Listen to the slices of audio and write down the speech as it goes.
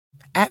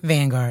At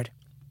Vanguard,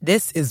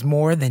 this is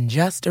more than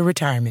just a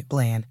retirement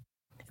plan.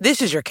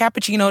 This is your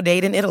cappuccino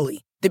date in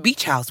Italy, the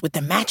beach house with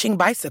the matching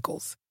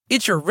bicycles.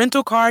 It's your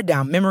rental car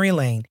down memory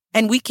lane,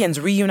 and weekends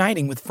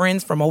reuniting with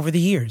friends from over the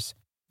years.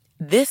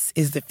 This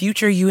is the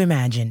future you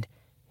imagined,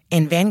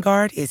 and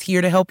Vanguard is here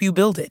to help you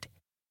build it.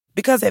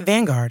 Because at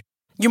Vanguard,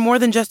 you're more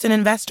than just an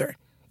investor.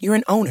 You're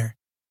an owner.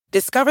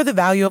 Discover the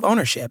value of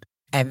ownership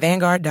at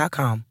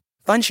Vanguard.com.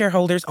 Fund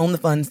shareholders own the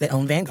funds that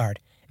own Vanguard.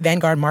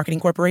 Vanguard Marketing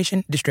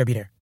Corporation,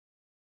 distributor.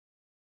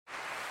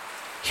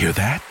 Hear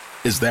that?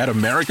 Is that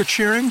America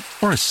cheering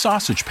or a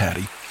sausage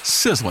patty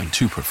sizzling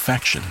to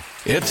perfection?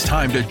 It's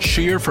time to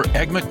cheer for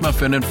Egg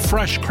McMuffin and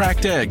fresh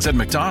cracked eggs at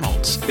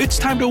McDonald's. It's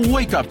time to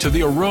wake up to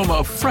the aroma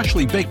of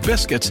freshly baked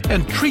biscuits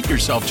and treat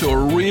yourself to a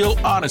real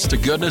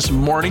honest-to-goodness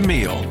morning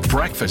meal.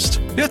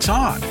 Breakfast, it's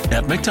on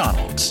at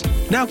McDonald's.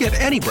 Now get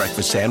any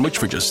breakfast sandwich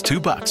for just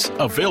 $2.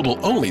 Available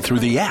only through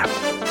the app.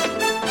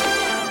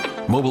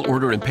 Mobile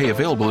order and pay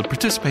available at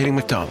participating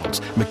McDonald's.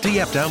 McD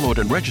app download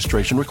and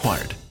registration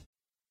required.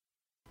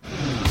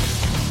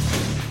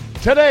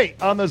 Today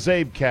on the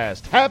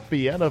CzabeCast,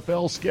 happy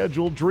NFL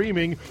schedule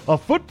dreaming. A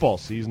football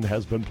season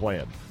has been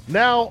planned.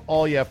 Now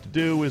all you have to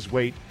do is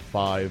wait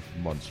 5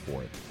 months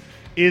for it.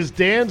 Is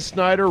Dan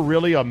Snyder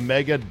really a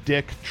mega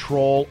dick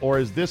troll, or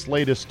is this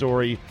latest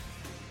story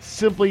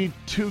simply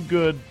too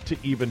good to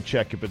even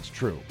check if it's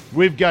true?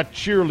 We've got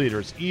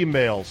cheerleaders,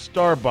 emails,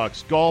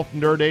 Starbucks, golf,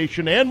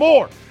 nerdation, and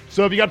more.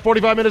 So if you got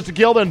 45 minutes to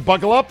kill, then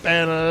buckle up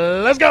and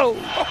let's go.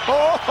 Here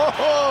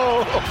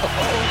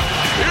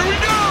we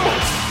go.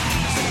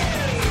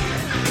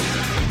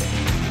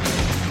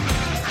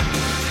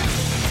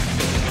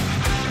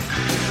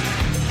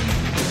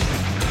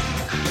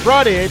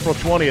 Friday, April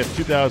 20th,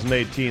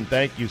 2018.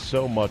 Thank you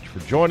so much for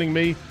joining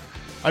me.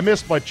 I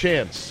missed my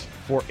chance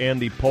for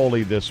Andy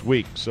Poley this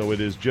week, so it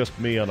is just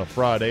me on a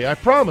Friday. I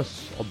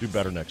promise I'll do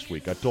better next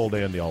week. I told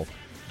Andy I'll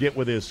get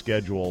with his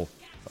schedule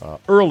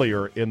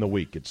earlier in the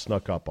week. It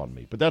snuck up on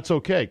me, but that's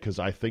okay because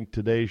I think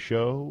today's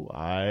show,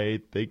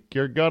 I think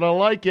you're going to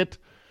like it.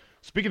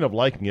 Speaking of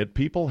liking it,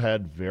 people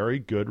had very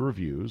good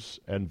reviews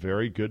and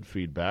very good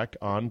feedback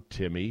on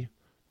Timmy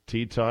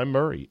Tea Time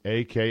Murray,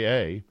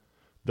 a.k.a.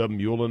 the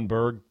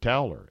Muhlenberg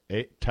Tower,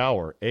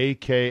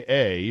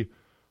 a.k.a.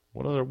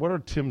 what are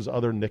Tim's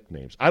other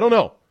nicknames? I don't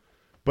know,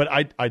 but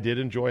I did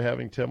enjoy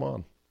having Tim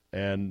on,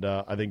 and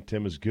I think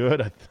Tim is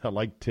good. I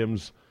like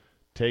Tim's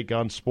take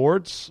on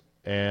sports,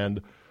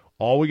 and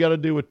all we got to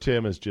do with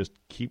Tim is just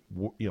keep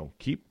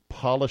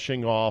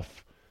polishing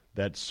off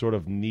that sort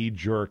of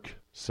knee-jerk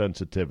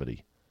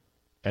sensitivity,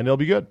 and he'll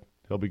be good.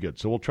 He'll be good.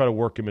 So we'll try to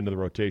work him into the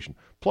rotation.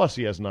 Plus,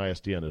 he has an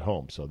ISDN at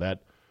home, so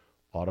that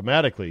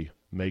automatically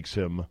makes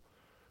him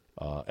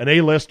an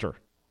A-lister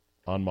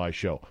on my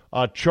show.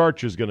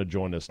 Charch is going to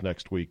join us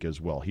next week as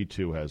well. He,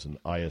 too, has an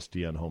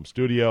ISDN home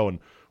studio, and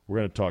we're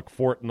going to talk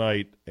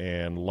Fortnite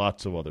and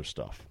lots of other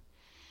stuff.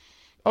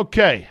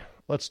 Okay,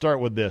 let's start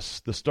with this,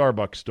 the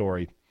Starbucks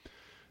story.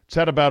 It's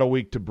had about a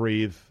week to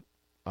breathe.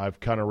 I've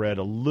kind of read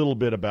a little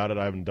bit about it.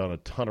 I haven't done a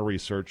ton of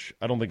research.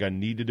 I don't think I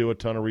need to do a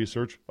ton of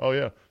research. Oh,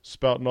 yeah,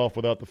 spouting off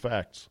without the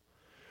facts.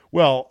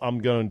 Well, I'm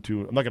not going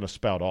to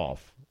spout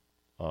off,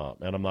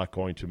 and I'm not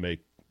going to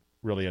make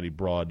really I'm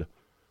not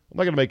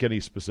going to make any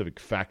specific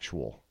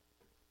factual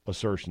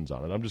assertions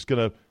on it. I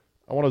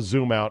want to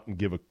zoom out and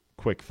give a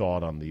quick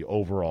thought on the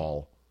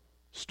overall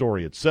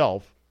story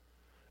itself.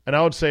 And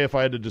I would say if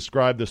I had to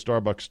describe the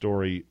Starbucks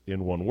story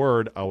in one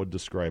word, I would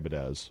describe it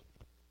as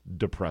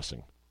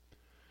depressing.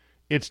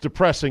 It's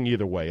depressing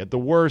either way. At the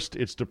worst,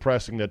 it's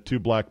depressing that 2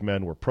 black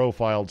men were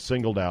profiled,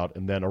 singled out,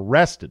 and then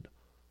arrested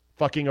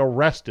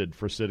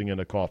for sitting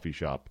in a coffee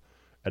shop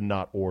and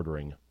not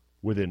ordering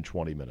within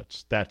 20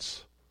 minutes.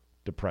 That's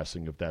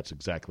depressing if that's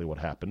exactly what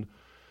happened.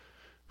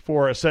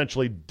 For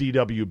essentially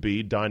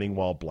DWB, dining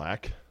while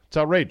black, it's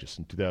outrageous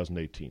in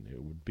 2018.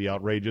 It would be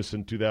outrageous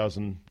in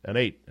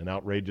 2008 and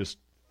outrageous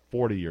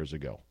 40 years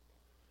ago.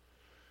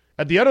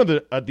 At the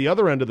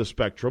other end of the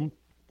spectrum,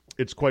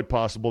 it's quite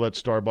possible that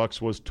Starbucks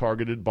was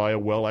targeted by a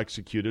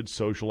well-executed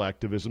social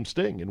activism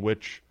sting in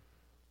which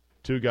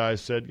 2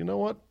 guys said, you know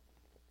what,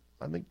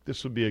 I think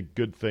this would be a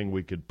good thing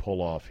we could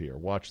pull off here.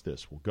 Watch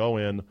this. We'll go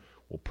in.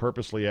 We'll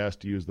purposely ask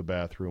to use the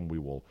bathroom. We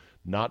will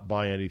not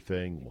buy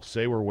anything. We'll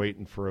say we're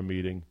waiting for a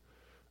meeting.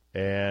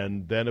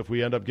 And then if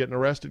we end up getting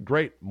arrested,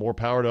 great. More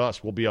power to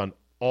us. We'll be on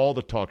all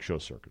the talk show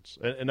circuits.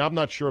 And I'm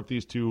not sure if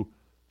these 2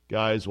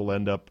 guys will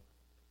end up,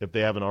 if they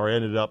haven't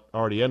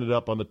already ended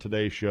up on the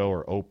Today Show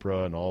or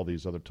Oprah and all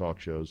these other talk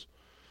shows.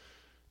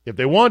 If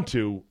they want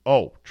to,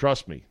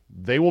 trust me,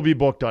 they will be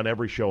booked on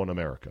every show in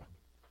America.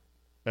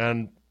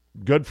 And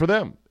good for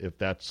them if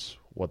that's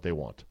what they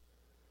want.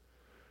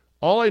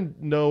 All I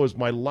know is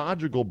my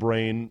logical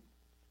brain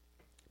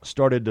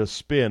started to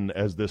spin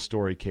as this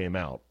story came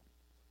out,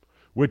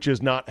 which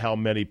is not how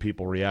many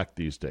people react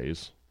these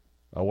days.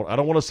 I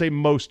don't want to say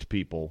most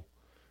people,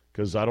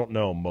 because I don't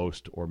know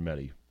most or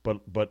many,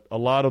 but a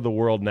lot of the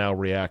world now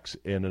reacts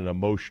in an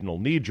emotional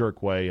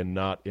knee-jerk way and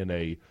not in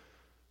a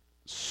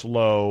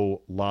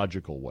slow,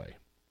 logical way.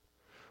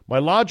 My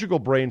logical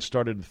brain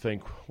started to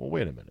think, well,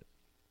 wait a minute.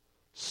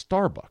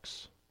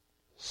 Starbucks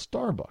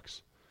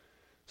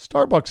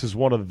is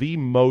one of the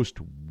most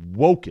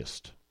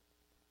wokest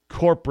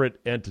corporate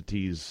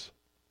entities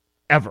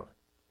ever.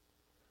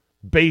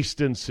 Based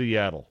in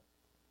Seattle.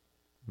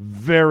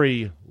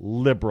 Very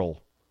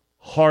liberal,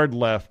 hard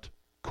left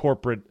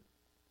corporate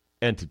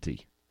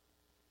entity.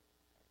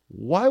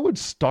 Why would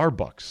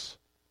Starbucks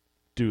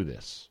do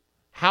this?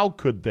 How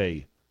could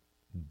they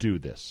do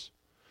this?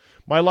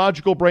 My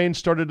logical brain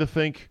started to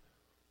think,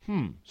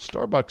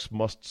 Starbucks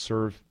must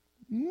serve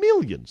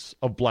millions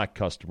of black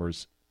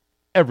customers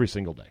every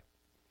single day.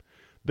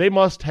 They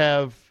must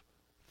have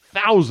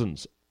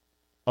thousands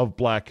of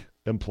black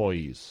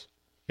employees,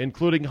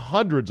 including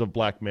hundreds of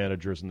black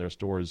managers in their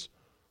stores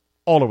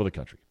all over the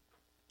country.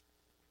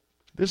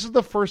 This is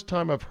the first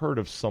time I've heard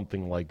of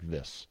something like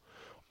this.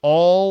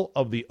 All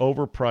of the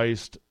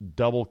overpriced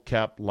double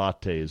cap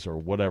lattes or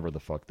whatever the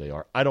fuck they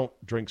are. I don't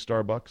drink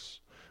Starbucks.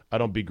 I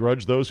don't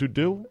begrudge those who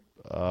do.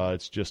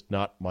 It's just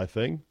not my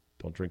thing.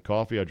 Don't drink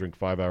coffee. I drink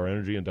 5 Hour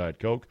Energy and Diet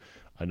Coke.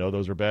 I know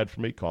those are bad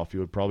for me. Coffee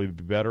would probably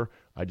be better.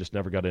 I just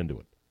never got into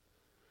it.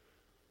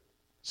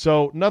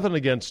 So nothing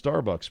against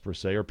Starbucks per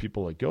se or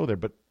people that go there,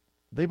 but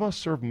they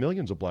must serve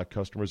millions of black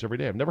customers every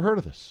day. I've never heard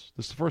of this.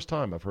 This is the first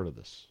time I've heard of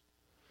this.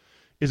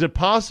 Is it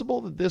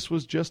possible that this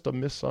was just a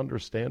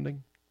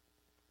misunderstanding?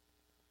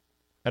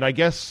 And I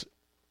guess,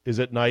 is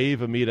it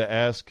naive of me to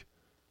ask,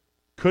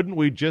 couldn't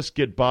we just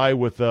get by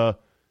with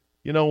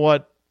you know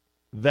what,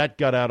 that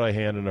got out of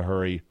hand in a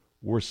hurry.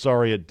 We're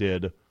sorry it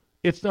did.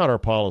 It's not our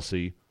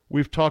policy.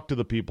 We've talked to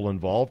the people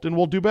involved, and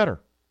we'll do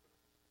better.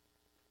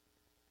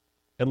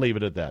 And leave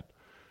it at that.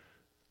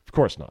 Of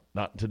course not.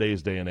 Not in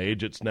today's day and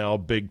age. It's now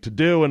big to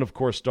do, and of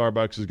course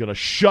Starbucks is going to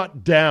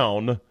shut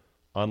down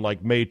on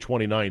like May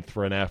 29th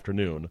for an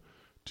afternoon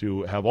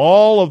to have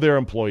all of their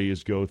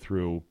employees go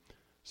through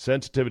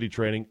sensitivity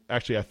training.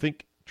 Actually, I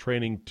think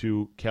training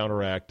to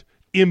counteract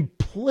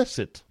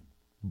implicit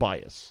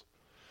bias.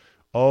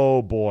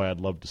 Oh, boy, I'd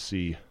love to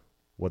see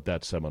what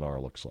that seminar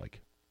looks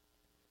like.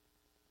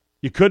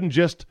 You couldn't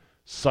just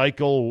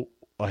cycle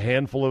a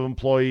handful of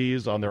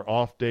employees on their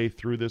off day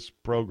through this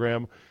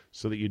program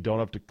so that you don't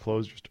have to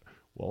close your store.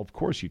 Well, of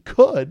course you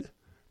could,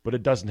 but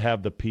it doesn't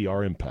have the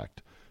PR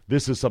impact.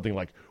 This is something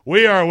like,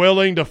 we are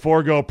willing to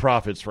forego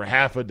profits for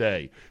half a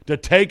day to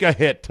take a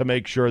hit to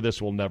make sure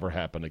this will never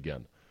happen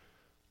again.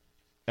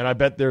 And I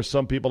bet there's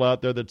some people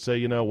out there that say,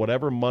 you know,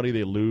 whatever money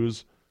they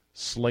lose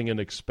slinging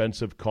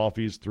expensive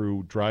coffees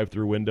through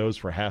drive-through windows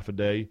for half a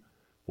day,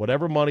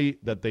 whatever money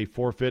that they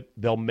forfeit,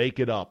 they'll make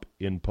it up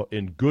in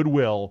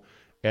goodwill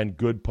and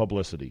good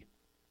publicity.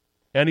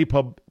 Any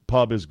pub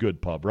is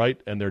good pub, right?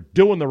 And they're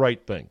doing the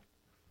right thing.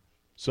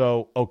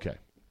 So, okay.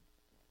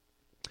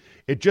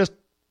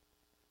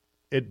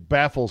 It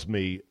baffles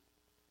me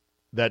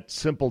that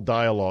simple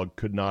dialogue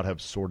could not have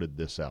sorted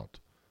this out.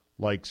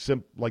 Like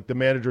the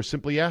manager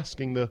simply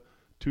asking the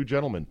two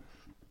gentlemen,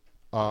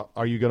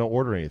 are you going to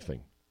order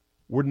anything?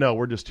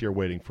 We're just here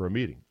waiting for a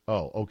meeting.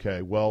 Oh,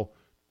 okay. Well,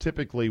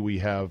 typically we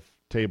have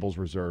tables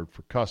reserved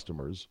for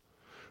customers,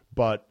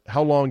 but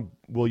how long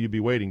will you be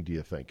waiting, do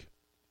you think?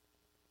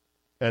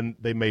 And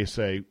they may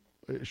say,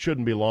 it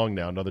shouldn't be long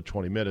now, another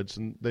 20 minutes.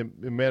 And the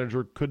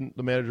manager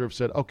have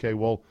said, okay,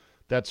 well,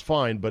 that's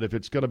fine, but if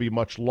it's going to be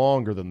much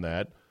longer than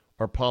that,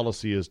 our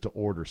policy is to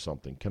order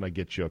something. Can I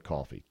get you a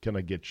coffee? Can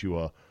I get you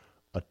a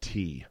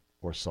tea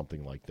or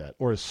something like that,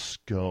 or a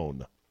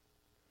scone?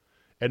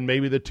 And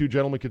maybe the two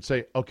gentlemen could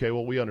say, okay,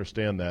 well, we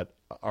understand that.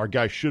 Our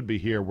guy should be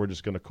here. We're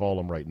just going to call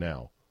him right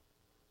now.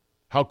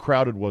 How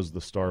crowded was the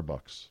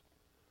Starbucks?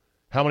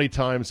 How many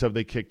times have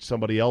they kicked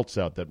somebody else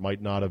out that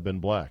might not have been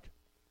black?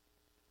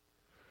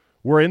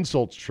 Were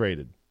insults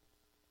traded?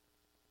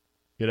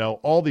 You know,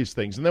 all these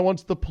things. And then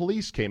once the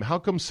police came, how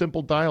come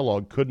simple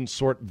dialogue couldn't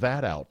sort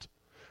that out?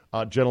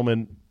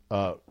 Gentlemen,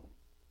 we're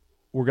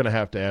going to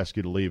have to ask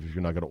you to leave if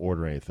you're not going to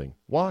order anything.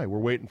 Why? We're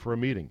waiting for a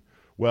meeting.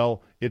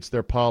 Well, it's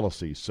their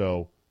policy,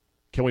 so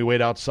can we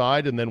wait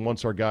outside and then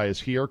once our guy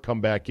is here,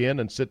 come back in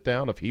and sit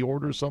down if he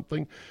orders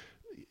something?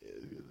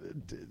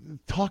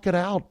 Talk it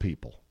out,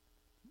 people.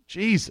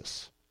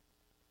 Jesus.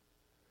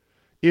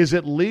 Is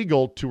it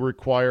legal to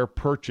require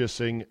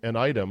purchasing an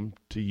item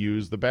to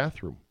use the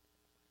bathroom?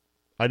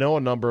 I know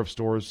a number of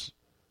stores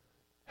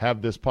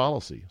have this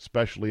policy,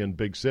 especially in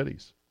big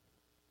cities.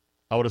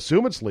 I would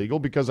assume it's legal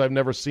because I've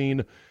never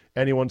seen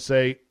anyone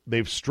say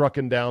they've struck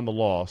down the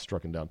law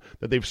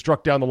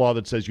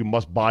that says you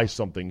must buy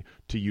something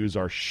to use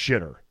our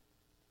shitter.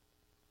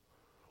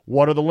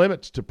 What are the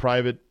limits to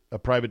a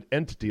private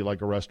entity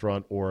like a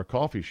restaurant or a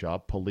coffee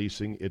shop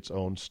policing its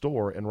own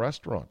store and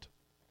restaurant?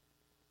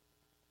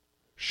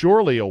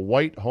 Surely a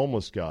white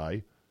homeless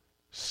guy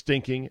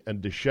stinking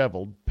and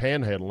disheveled,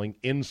 panhandling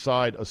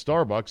inside a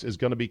Starbucks is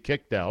going to be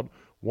kicked out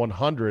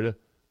 100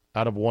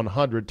 out of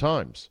 100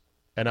 times.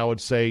 And I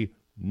would say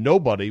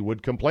nobody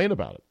would complain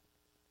about it.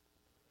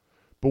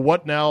 But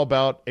what now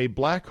about a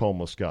black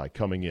homeless guy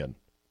coming in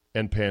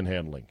and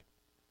panhandling?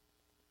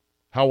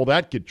 How will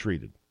that get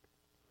treated?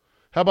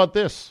 How about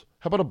this?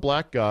 How about a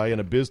black guy in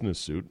a business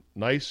suit,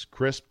 nice,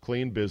 crisp,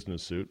 clean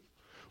business suit,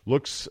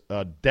 looks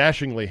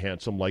dashingly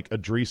handsome like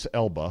Idris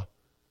Elba,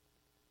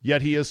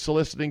 yet he is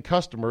soliciting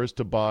customers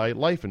to buy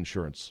life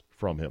insurance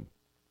from him.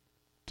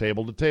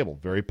 Table to table,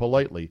 very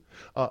politely.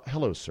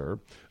 Hello, sir.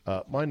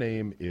 My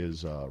name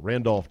is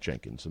Randolph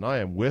Jenkins, and I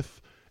am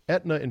with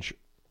Aetna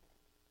Insurance.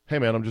 Hey,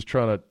 man, I'm just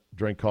trying to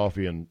drink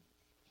coffee and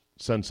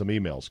send some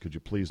emails. Could you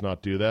please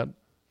not do that?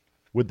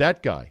 Would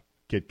that guy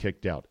get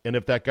kicked out? And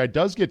if that guy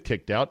does get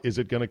kicked out, is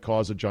it going to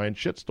cause a giant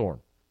shitstorm?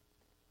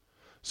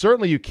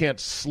 Certainly you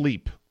can't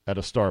sleep at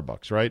a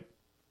Starbucks, right?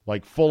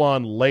 Like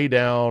full-on lay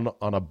down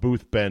on a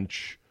booth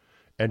bench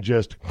and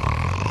just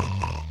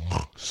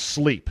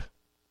sleep.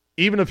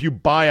 Even if you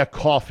buy a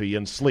coffee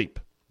and sleep,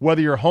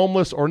 whether you're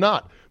homeless or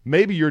not.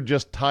 Maybe you're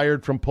just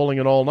tired from pulling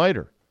an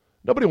all-nighter.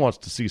 Nobody wants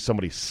to see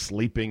somebody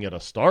sleeping at a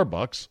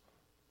Starbucks.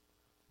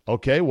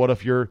 Okay, what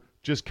if you're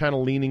just kind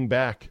of leaning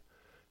back,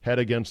 head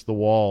against the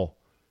wall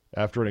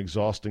after an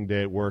exhausting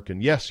day at work,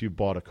 and yes, you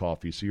bought a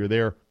coffee, so you're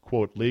there,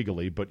 quote,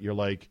 legally, but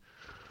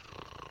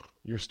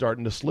you're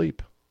starting to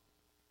sleep.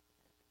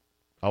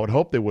 I would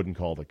hope they wouldn't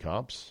call the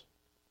cops,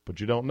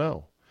 but you don't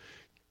know.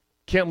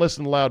 Can't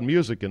listen to loud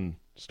music in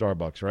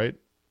Starbucks, right?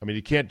 I mean,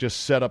 you can't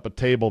just set up a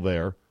table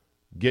there,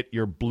 get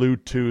your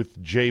Bluetooth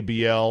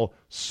JBL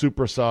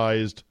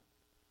supersized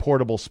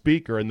portable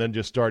speaker, and then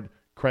just start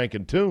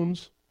cranking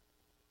tunes.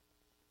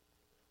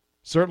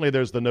 Certainly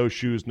there's the no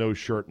shoes, no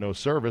shirt, no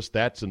service.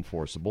 That's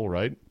enforceable,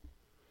 right?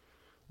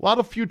 A lot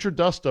of future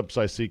dust-ups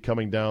I see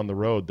coming down the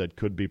road that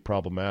could be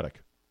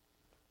problematic.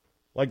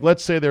 Like,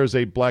 let's say there's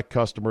a black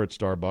customer at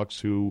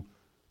Starbucks who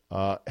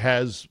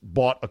has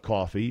bought a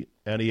coffee,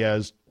 and he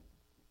has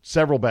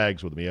several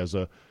bags with him. He has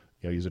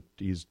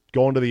he's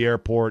going to the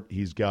airport.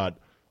 He's got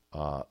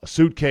a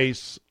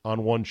suitcase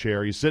on one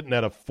chair. He's sitting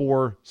at a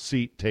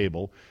 4-seat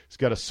table. He's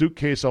got a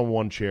suitcase on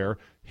one chair,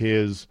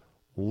 his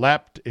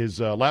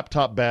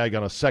laptop bag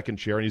on a second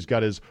chair, and he's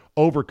got his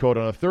overcoat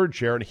on a third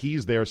chair, and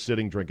he's there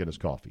sitting drinking his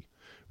coffee.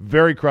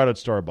 Very crowded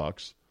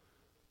Starbucks.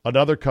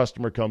 Another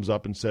customer comes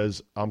up and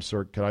says,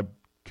 sir,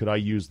 could I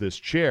use this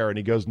chair? And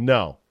he goes,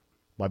 no,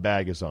 my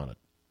bag is on it.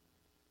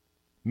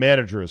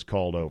 Manager is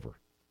called over.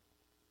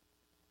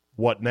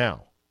 What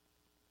now?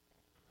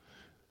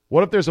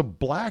 What if there's a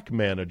black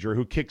manager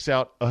who kicks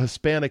out a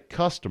Hispanic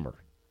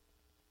customer?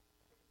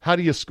 How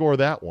do you score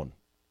that one?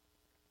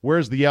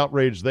 Where's the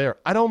outrage there?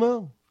 I don't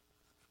know.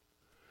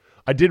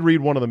 I did read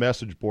one of the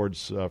message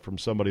boards from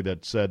somebody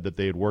that said that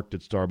they had worked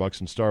at Starbucks,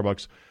 and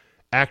Starbucks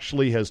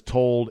actually has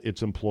told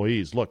its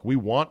employees, look, we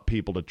want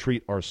people to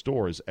treat our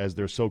stores as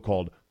their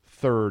so-called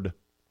third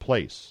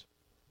place,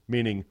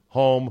 meaning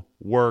home,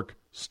 work,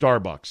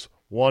 Starbucks,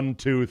 1,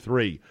 2,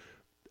 3.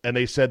 And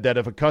they said that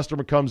if a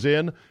customer comes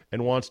in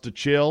and wants to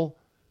chill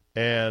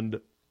and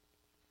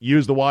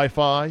use the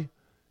Wi-Fi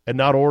and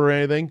not order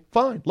anything,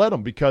 fine, let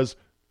them, because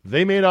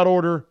they may not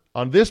order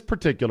on this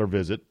particular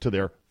visit to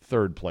their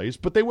third place,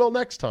 but they will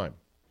next time.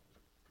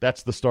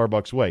 That's the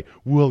Starbucks way.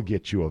 We'll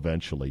get you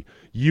eventually.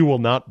 You will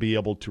not be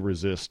able to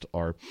resist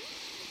our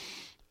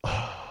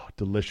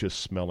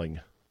delicious-smelling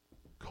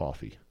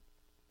coffee.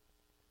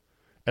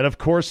 And, of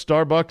course,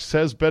 Starbucks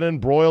has been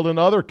embroiled in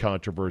other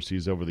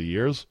controversies over the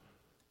years,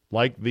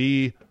 like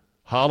the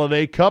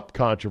holiday cup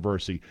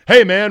controversy.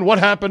 Hey, man, what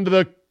happened to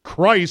the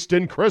Christ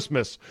in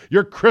Christmas?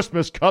 Your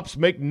Christmas cups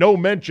make no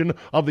mention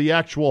of the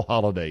actual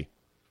holiday.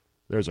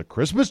 There's a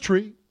Christmas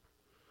tree.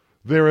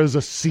 There is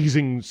a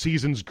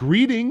season's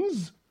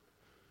greetings.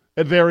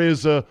 And there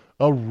is a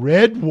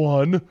red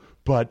one.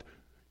 But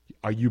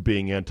are you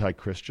being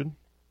anti-Christian?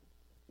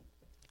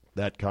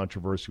 That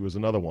controversy was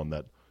another one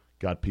that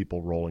got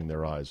people rolling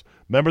their eyes.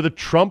 Remember the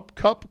Trump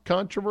cup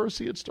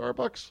controversy at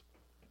Starbucks?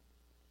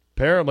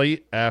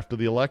 Apparently, after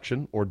the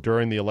election, or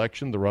during the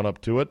election, the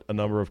run-up to it, a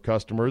number of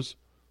customers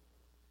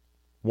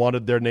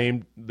wanted their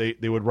name, they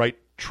would write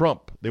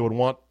Trump. They would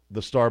want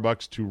the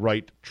Starbucks to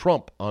write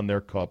Trump on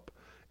their cup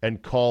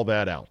and call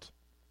that out.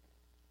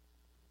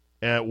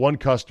 And one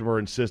customer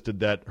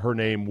insisted that her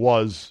name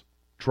was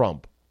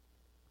Trump.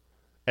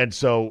 And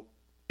so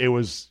it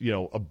was,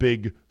 a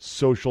big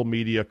social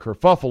media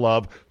kerfuffle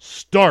of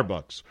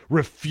Starbucks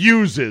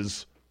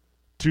refuses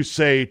to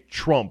say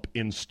Trump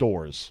in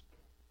stores.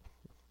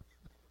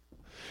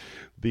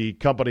 The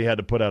company had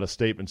to put out a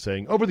statement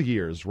saying, over the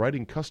years,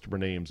 writing customer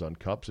names on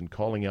cups and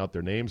calling out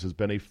their names has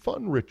been a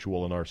fun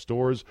ritual in our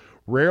stores.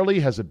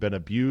 Rarely has it been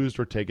abused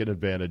or taken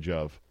advantage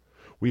of.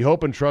 We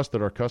hope and trust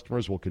that our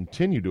customers will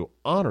continue to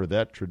honor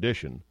that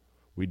tradition.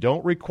 We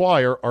don't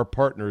require our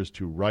partners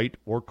to write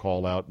or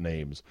call out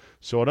names.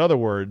 So in other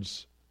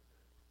words,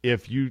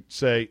 if you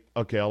say,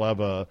 okay, I'll have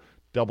a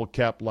double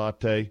cap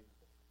latte,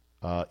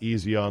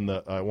 easy on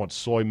I want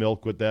soy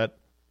milk with that.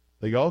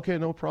 They go, okay,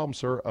 no problem,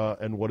 sir.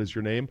 And what is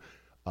your name?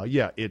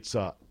 It's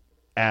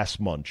Ass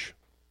Munch.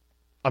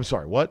 I'm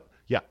sorry, what?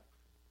 Yeah,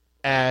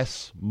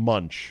 Ass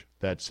Munch.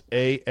 That's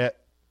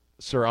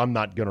Sir, I'm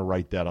not going to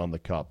write that on the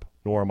cup,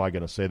 nor am I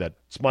going to say that.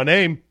 It's my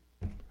name.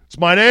 It's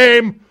my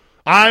name.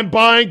 I'm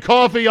buying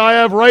coffee. I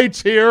have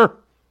rights here.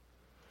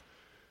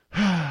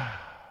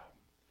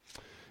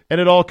 And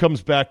it all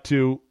comes back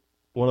to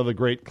one of the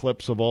great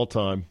clips of all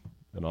time,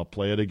 and I'll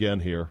play it again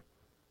here.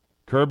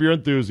 Curb Your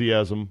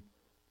Enthusiasm,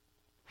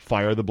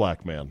 fire the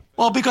black man.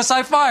 Well, because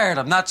I fired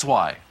him, that's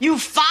why. You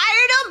fired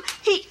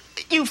him?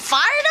 You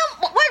fired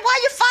him? Why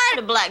you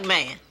fired the black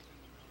man?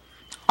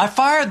 I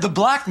fired the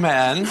black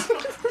man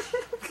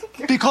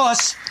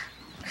because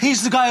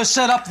he's the guy who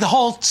set up the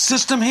whole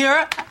system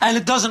here, and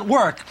it doesn't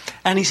work.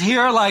 And he's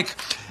here like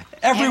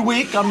every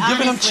week. I'm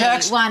giving him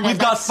checks. Wanda, we've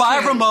got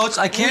 5 remotes.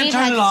 I can't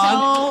turn it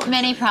on. So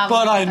many problems.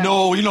 But I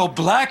know,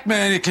 black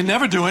man, it can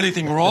never do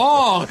anything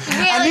wrong.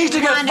 I need to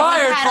get Wanda,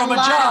 fired from a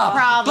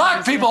job.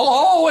 Black people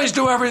always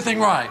do everything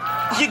right.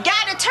 You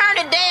gotta turn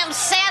the damn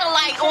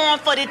satellite on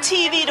for the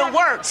TV to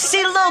work.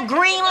 See the little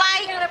green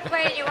light?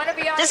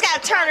 Just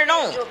gotta turn it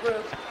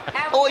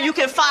on. Or you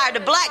can fire the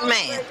black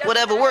man,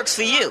 whatever works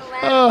for you.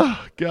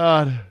 Oh,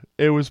 God.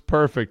 It was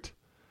perfect.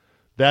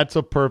 That's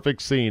a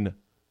perfect scene.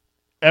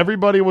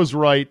 Everybody was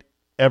right.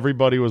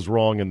 Everybody was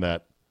wrong in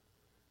that.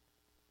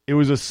 It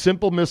was a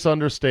simple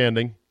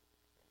misunderstanding.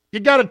 You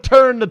got to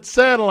turn the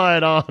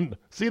satellite on.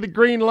 See the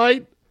green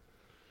light?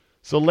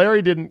 So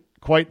Larry didn't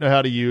quite know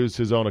how to use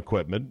his own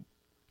equipment.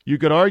 You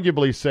could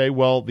arguably say,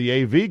 well, the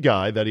AV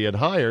guy that he had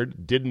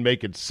hired didn't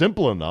make it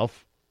simple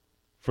enough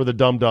for the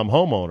dumb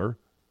homeowner.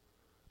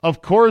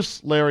 Of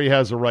course, Larry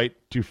has a right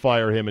to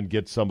fire him and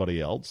get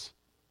somebody else.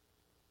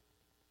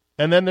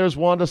 And then there's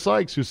Wanda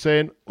Sykes who's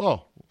saying,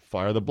 oh,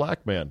 fire the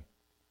black man,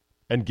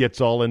 and gets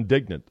all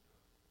indignant.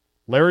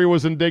 Larry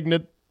was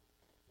indignant.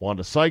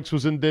 Wanda Sykes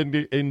was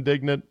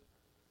indignant.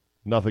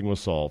 Nothing was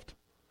solved.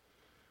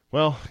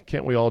 Well,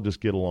 can't we all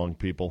just get along,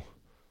 people?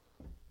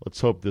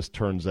 Let's hope this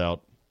turns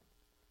out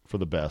for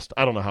the best.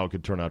 I don't know how it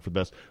could turn out for the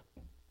best.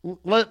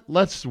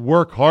 Let's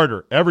work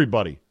harder,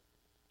 everybody,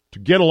 to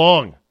get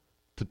along,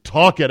 to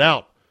talk it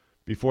out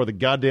before the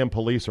goddamn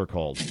police are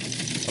called.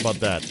 How about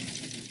that?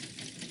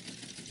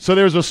 So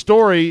there's a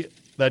story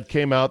that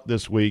came out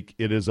this week.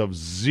 It is of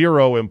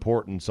zero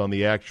importance on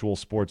the actual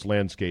sports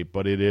landscape,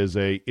 but it is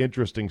a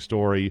interesting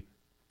story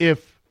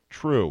if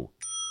true.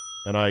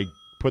 And I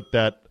put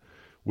that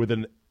with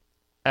an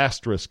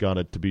asterisk on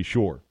it to be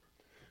sure.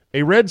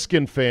 A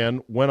Redskin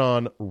fan went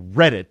on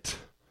Reddit,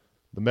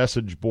 the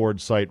message board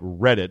site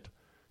Reddit,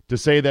 to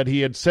say that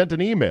he had sent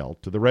an email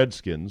to the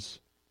Redskins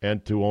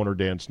and to owner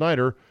Dan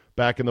Snyder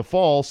back in the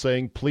fall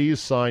saying, please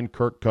sign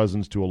Kirk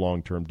Cousins to a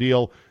long-term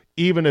deal,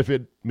 even if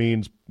it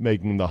means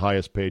making him the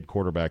highest paid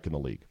quarterback in the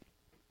league.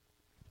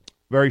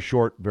 Very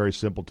short, very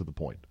simple, to the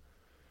point.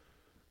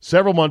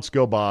 Several months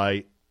go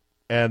by,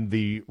 and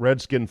the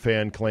Redskin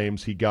fan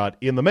claims he got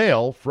in the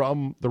mail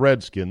from the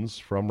Redskins,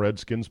 from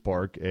Redskins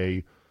Park,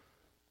 a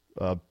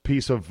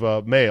piece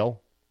of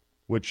mail,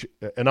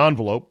 an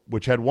envelope,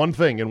 which had one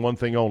thing and one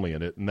thing only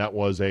in it, and that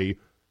was a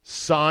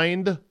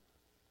signed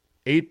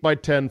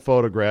 8x10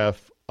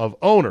 photograph of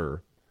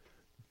owner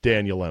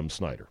Daniel M.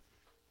 Snyder.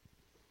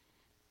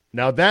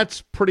 Now,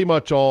 that's pretty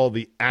much all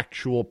the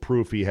actual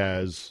proof he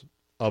has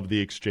of the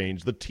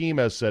exchange. The team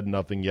has said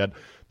nothing yet.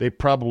 They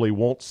probably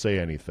won't say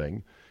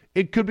anything.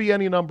 It could be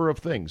any number of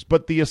things.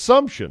 But the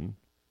assumption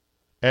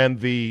and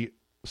the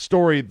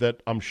story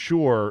that I'm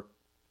sure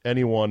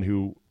anyone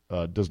who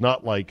does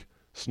not like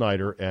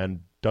Snyder and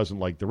doesn't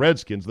like the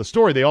Redskins, the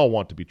story they all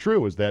want to be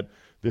true is that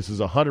this is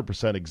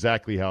 100%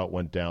 exactly how it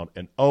went down.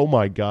 And oh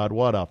my God,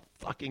 what a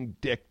fucking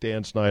dick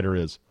Dan Snyder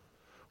is.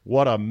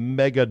 What a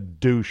mega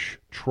douche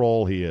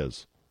troll he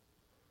is.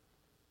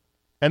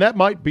 And that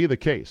might be the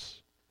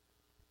case.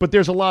 But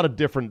there's a lot of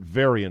different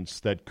variants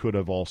that could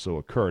have also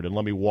occurred, and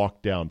let me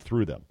walk down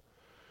through them.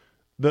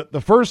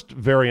 The first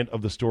variant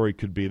of the story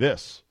could be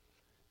this.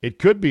 It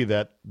could be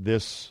that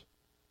this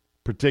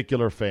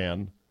particular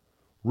fan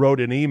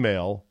wrote an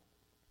email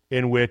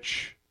in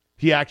which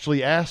he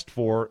actually asked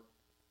for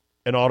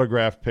an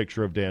autographed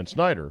picture of Dan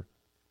Snyder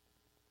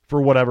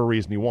for whatever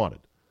reason he wanted.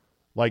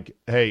 Like,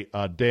 hey,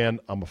 Dan,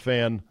 I'm a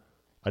fan.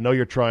 I know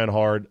you're trying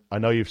hard. I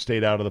know you've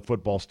stayed out of the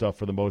football stuff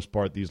for the most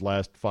part these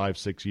last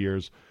 5-6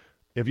 years.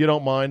 If you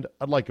don't mind,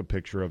 I'd like a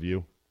picture of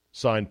you,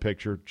 signed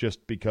picture,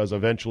 just because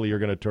eventually you're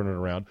going to turn it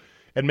around.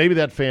 And maybe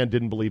that fan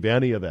didn't believe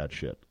any of that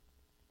shit,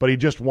 but he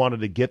just wanted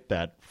to get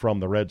that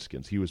from the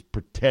Redskins. He was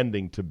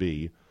pretending to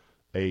be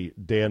a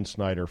Dan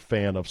Snyder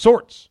fan of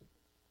sorts.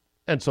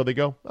 And so they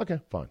go, okay,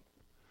 fine.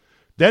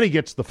 Then he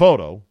gets the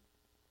photo,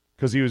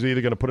 because he was either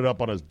going to put it up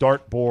on his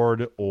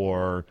dartboard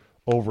or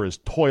over his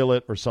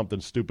toilet or something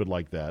stupid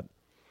like that.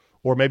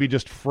 Or maybe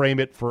just frame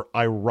it for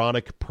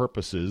ironic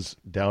purposes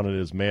down in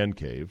his man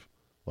cave.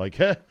 Like,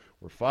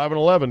 we're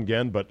 5-11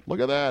 again, but look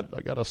at that.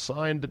 I got a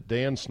signed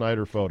Dan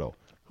Snyder photo.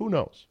 Who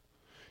knows?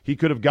 He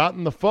could have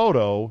gotten the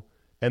photo,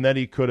 and then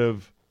he could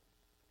have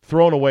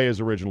thrown away his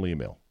original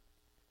email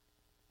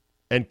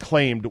and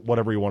claimed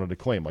whatever he wanted to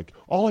claim. Like,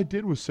 all I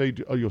did was say,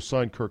 oh, you'll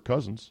sign Kirk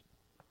Cousins.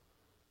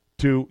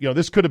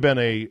 This could have been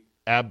a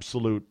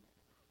absolute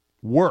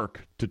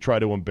work to try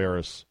to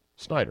embarrass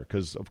Snyder,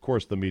 because, of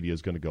course, the media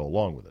is going to go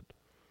along with it.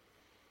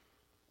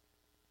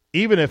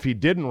 Even if he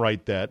didn't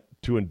write that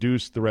to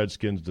induce the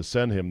Redskins to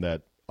send him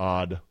that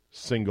odd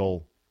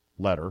single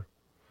letter,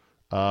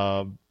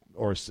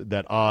 or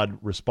that odd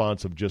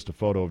response of just a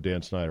photo of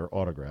Dan Snyder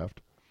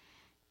autographed.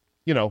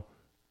 He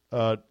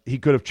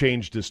could have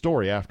changed his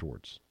story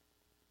afterwards.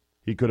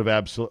 He could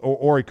have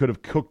or he could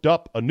have cooked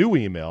up a new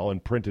email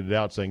and printed it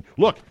out saying,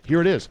 look, here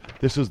it is.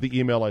 This is the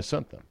email I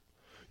sent them.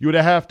 You would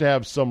have to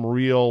have some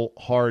real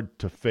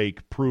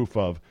hard-to-fake proof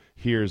of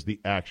here's the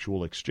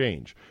actual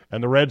exchange.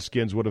 And the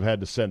Redskins would have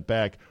had to send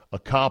back a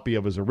copy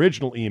of his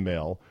original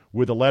email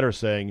with a letter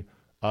saying,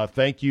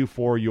 thank you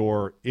for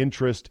your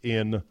interest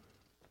in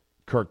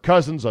Kirk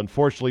Cousins.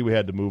 Unfortunately, we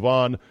had to move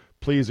on.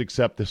 Please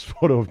accept this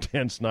photo of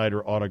Dan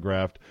Snyder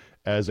autographed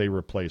as a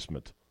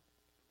replacement.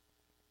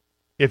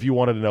 If you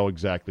wanted to know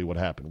exactly what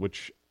happened,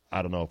 which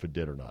I don't know if it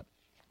did or not.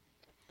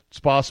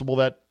 It's possible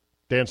that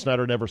Dan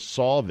Snyder never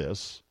saw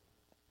this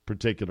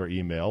particular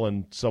email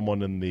and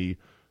someone in the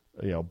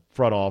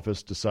front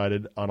office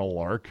decided on a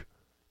lark,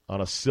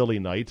 on a silly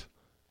night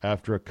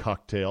after a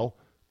cocktail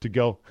to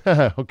go,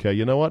 okay,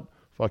 you know what?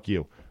 Fuck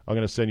you. I'm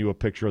going to send you a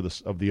picture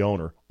of the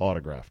owner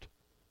autographed.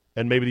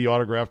 And maybe the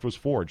autograph was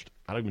forged.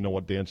 I don't even know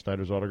what Dan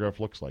Snyder's autograph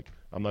looks like.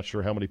 I'm not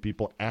sure how many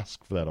people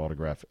ask for that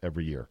autograph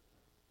every year.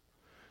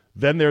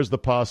 Then there's the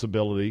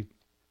possibility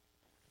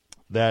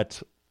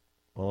that,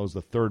 is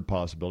the third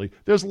possibility.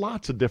 There's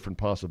lots of different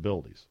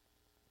possibilities.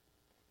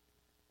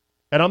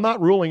 And I'm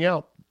not ruling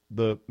out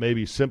the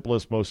maybe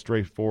simplest, most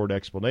straightforward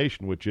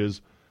explanation, which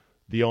is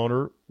the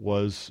owner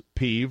was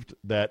peeved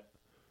that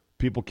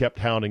people kept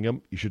hounding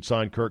him. You should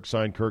sign Kirk,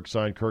 sign Kirk,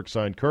 sign Kirk,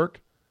 sign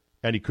Kirk.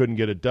 And he couldn't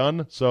get it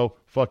done, so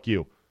fuck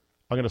you.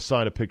 I'm going to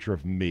sign a picture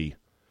of me.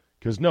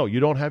 Because, no, you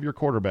don't have your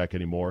quarterback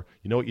anymore.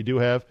 You know what you do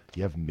have?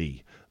 You have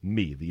me.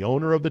 Me, the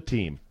owner of the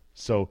team.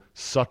 So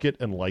suck it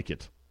and like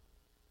it.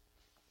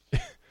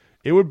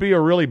 It would be a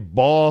really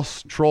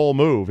boss troll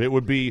move. It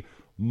would be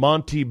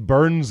Monty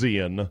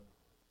Burnsian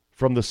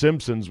from The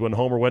Simpsons when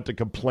Homer went to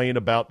complain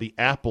about the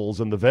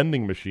apples in the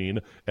vending machine,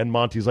 and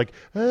Monty's like,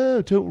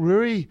 oh, don't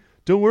worry.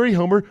 Don't worry,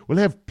 Homer. We'll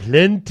have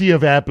plenty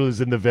of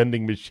apples in the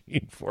vending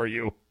machine for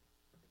you.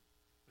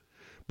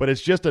 But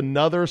it's just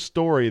another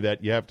story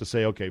that you have to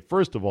say, okay,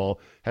 first of all,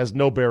 has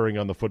no bearing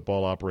on the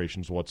football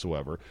operations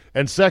whatsoever.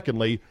 And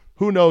secondly,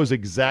 who knows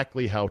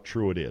exactly how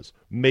true it is?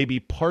 Maybe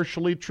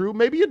partially true,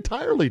 maybe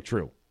entirely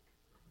true.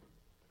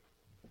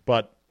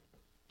 But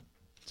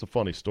it's a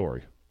funny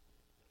story,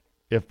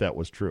 if that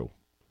was true.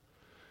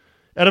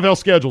 NFL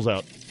schedule's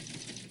out.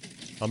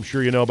 I'm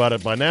sure you know about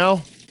it by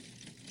now.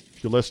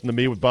 If you listen to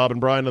me with Bob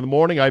and Brian in the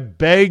morning, I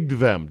begged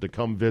them to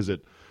come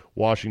visit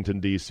Washington,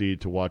 D.C.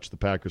 to watch the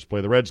Packers play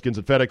the Redskins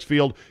at FedEx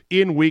Field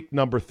in week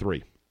number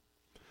 3.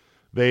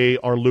 They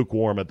are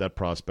lukewarm at that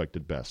prospect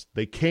at best.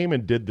 They came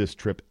and did this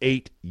trip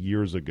 8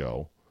 years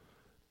ago,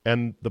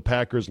 and the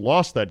Packers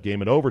lost that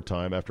game in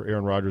overtime after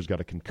Aaron Rodgers got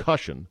a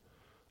concussion,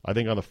 I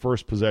think on the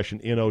first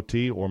possession in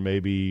OT or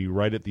maybe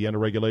right at the end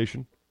of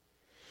regulation.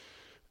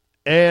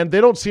 And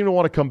they don't seem to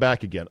want to come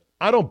back again.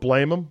 I don't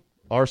blame them.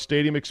 Our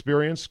stadium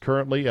experience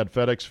currently at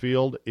FedEx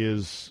Field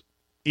is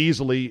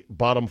easily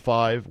bottom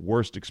 5,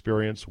 worst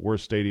experience,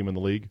 worst stadium in the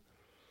league.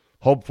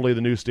 Hopefully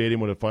the new stadium,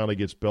 when it finally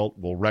gets built,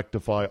 will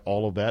rectify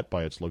all of that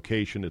by its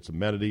location, its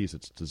amenities,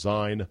 its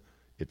design,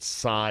 its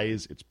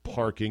size, its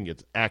parking,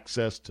 its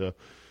access to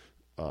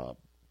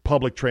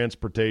public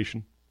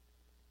transportation.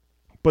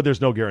 But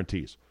there's no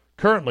guarantees.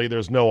 Currently,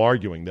 there's no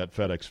arguing that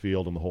FedEx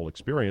Field and the whole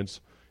experience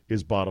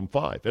is bottom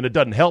 5. And it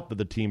doesn't help that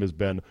the team has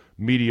been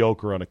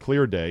mediocre on a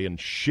clear day and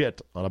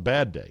shit on a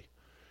bad day.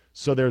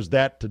 So there's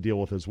that to deal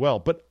with as well.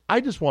 But I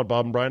just want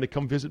Bob and Brian to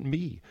come visit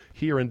me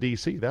here in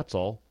D.C., that's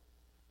all.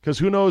 Because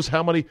who knows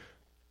how many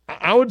 –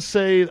 I would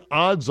say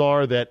odds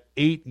are that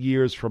 8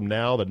 years from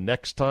now, the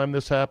next time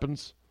this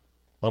happens,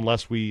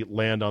 unless we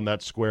land on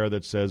that square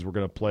that says we're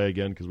going to play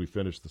again because we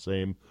finished the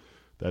same,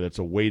 that it's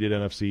a weighted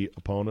NFC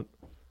opponent,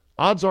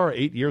 odds are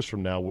 8 years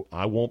from now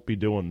I won't be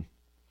doing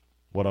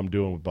what I'm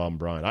doing with Bob and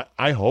Brian.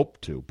 I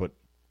hope to, but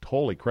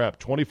holy crap,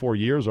 24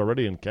 years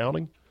already and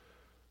counting?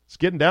 It's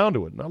getting down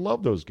to it, and I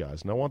love those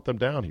guys, and I want them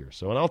down here.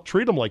 And I'll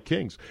treat them like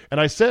kings.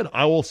 And I said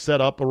I will set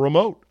up a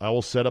remote. I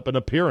will set up an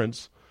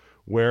appearance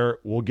where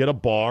we'll get a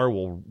bar,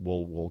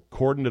 we'll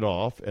cordon it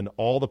off, and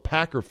all the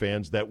Packer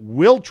fans that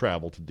will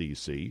travel to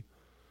D.C.,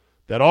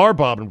 that are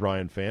Bob and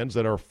Brian fans,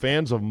 that are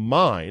fans of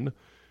mine,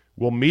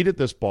 will meet at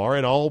this bar,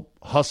 and I'll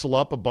hustle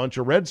up a bunch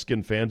of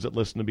Redskin fans that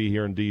listen to me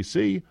here in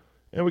D.C.,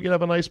 and we can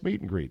have a nice meet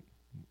and greet,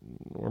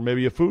 or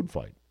maybe a food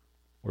fight,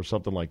 or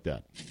something like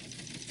that.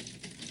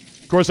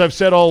 Of course, I've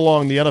said all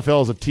along the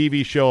NFL is a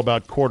TV show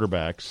about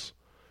quarterbacks,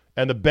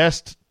 and the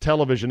best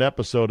television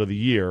episode of the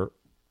year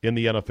in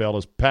the NFL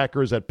is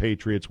Packers at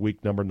Patriots,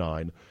 week number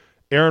 9.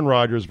 Aaron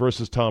Rodgers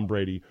versus Tom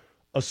Brady,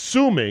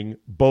 assuming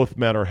both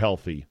men are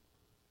healthy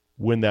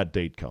when that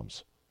date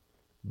comes.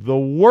 The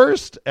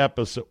worst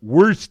episode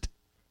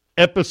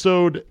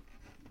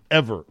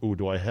ever. Ooh,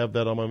 do I have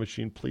that on my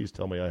machine? Please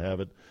tell me I have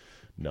it.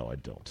 No, I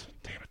don't.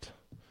 Damn it.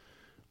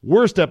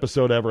 Worst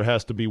episode ever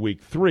has to be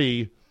week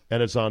 3,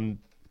 and it's on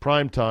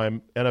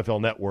primetime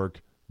NFL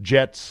Network,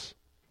 Jets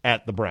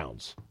at the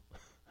Browns.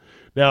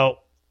 Now,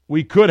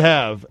 we could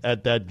have,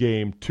 at that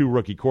game, 2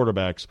 rookie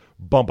quarterbacks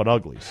bumping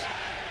uglies.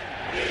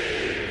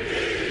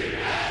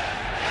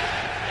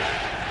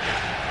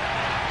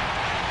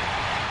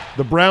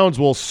 The Browns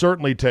will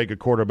certainly take a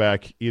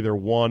quarterback, either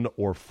 1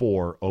 or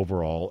 4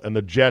 overall, and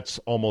the Jets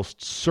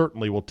almost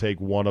certainly will take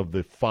one of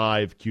the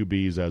 5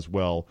 QBs as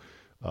well,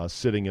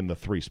 sitting in the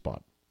 3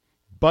 spot.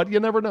 But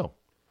you never know.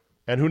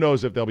 And who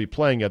knows if they'll be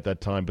playing at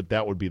that time, but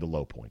that would be the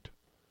low point.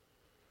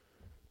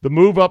 The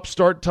move-up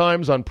start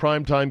times on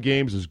primetime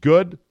games is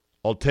good.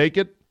 I'll take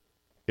it.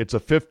 It's a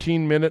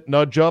 15-minute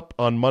nudge-up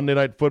on Monday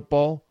Night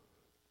Football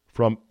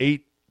from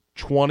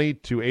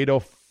 8:20 to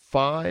 8:05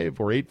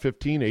 or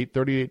 8:15,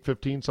 8:30,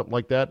 8:15, something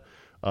like that.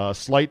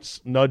 Slight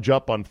nudge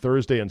up on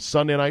Thursday and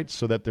Sunday nights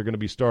so that they're going to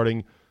be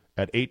starting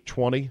at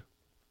 8:20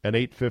 and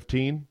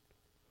 8:15.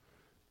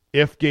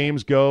 If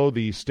games go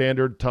the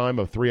standard time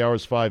of 3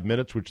 hours, 5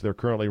 minutes, which they're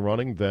currently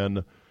running,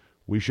 then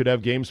we should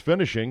have games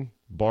finishing,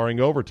 barring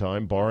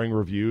overtime, barring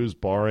reviews,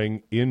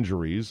 barring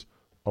injuries,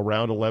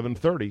 around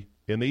 11:30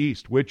 in the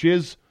East, which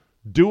is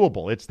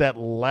doable. It's that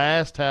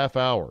last half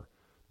hour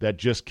that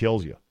just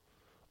kills you.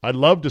 I'd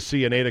love to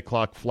see an 8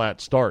 o'clock flat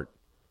start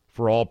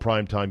for all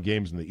primetime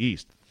games in the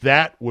East.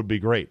 That would be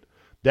great.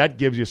 That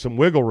gives you some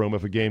wiggle room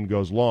if a game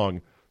goes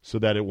long so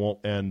that it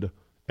won't end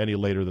any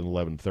later than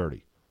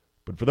 11:30.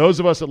 But for those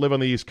of us that live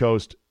on the East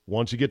Coast,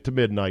 once you get to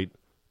midnight,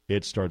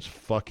 it starts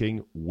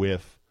fucking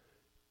with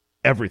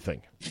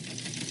everything.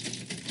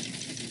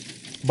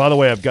 By the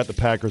way, I've got the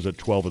Packers at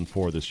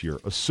 12-4 this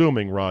year,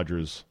 assuming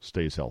Rodgers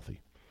stays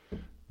healthy.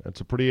 That's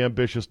a pretty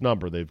ambitious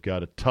number. They've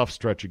got a tough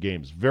stretch of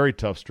games, very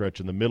tough stretch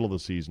in the middle of the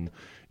season,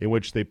 in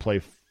which they play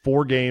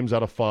 4 games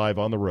out of 5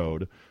 on the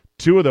road.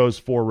 2 of those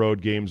 4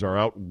 road games are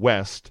out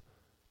west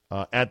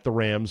at the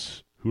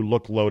Rams, who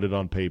look loaded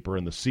on paper,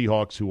 and the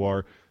Seahawks, who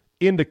are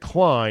in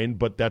decline,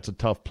 but that's a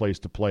tough place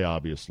to play,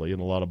 obviously, and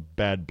a lot of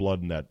bad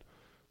blood in that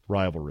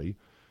rivalry.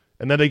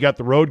 And then they got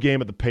the road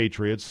game at the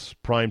Patriots,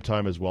 prime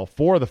time as well.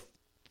 4 of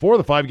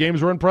the 5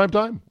 games were in prime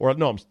time, or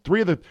no,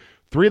 3 of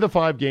the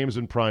 5 games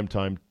in prime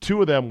time. 2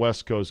 of them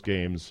West Coast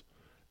games,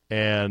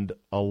 and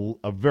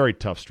a very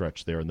tough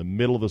stretch there in the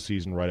middle of the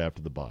season, right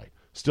after the bye.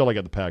 Still, I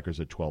got the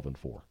Packers at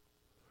 12-4.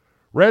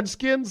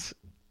 Redskins,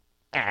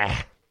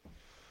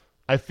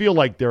 I feel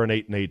like they're an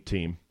 8-8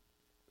 team.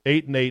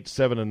 8-8,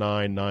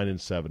 7-9,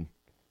 9-7.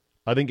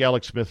 I think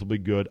Alex Smith will be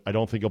good. I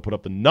don't think he'll put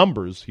up the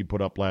numbers he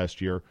put up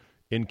last year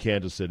in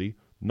Kansas City.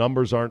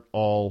 Numbers aren't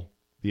all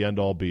the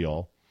end-all,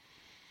 be-all.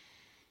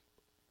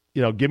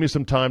 You know, give me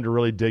some time to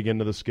really dig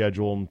into the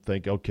schedule and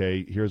think,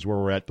 okay, here's where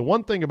we're at. The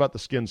one thing about the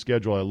Skins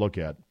schedule I look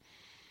at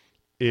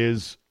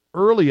is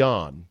early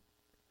on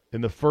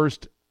in the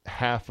first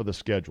half of the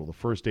schedule, the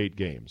first 8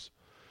 games,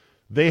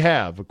 they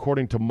have,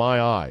 according to my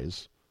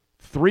eyes,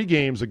 3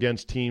 games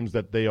against teams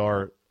that they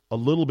are a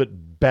little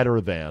bit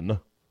better than,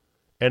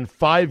 and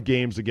 5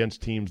 games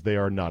against teams they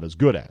are not as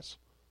good as.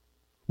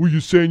 Were you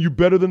saying you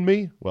better than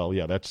me? Well,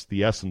 yeah, that's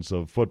the essence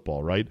of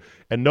football, right?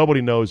 And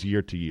nobody knows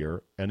year to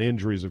year, and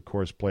injuries, of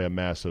course, play a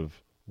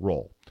massive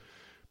role.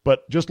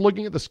 But just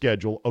looking at the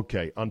schedule,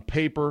 okay, on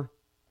paper,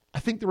 I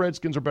think the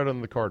Redskins are better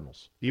than the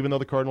Cardinals, even though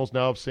the Cardinals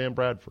now have Sam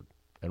Bradford,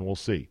 and we'll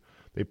see.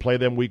 They play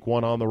them week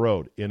 1 on the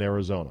road in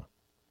Arizona.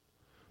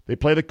 They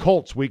play the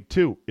Colts week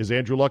 2. Is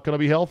Andrew Luck going to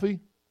be healthy?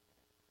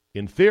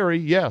 In theory,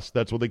 yes,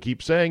 that's what they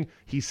keep saying.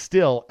 He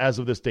still, as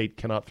of this date,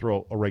 cannot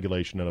throw a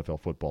regulation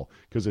NFL football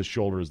because his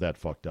shoulder is that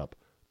fucked up.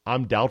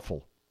 I'm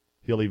doubtful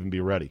he'll even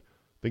be ready.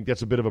 I think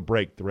that's a bit of a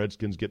break. The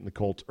Redskins getting the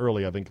Colts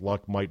early. I think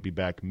Luck might be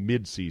back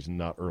mid-season,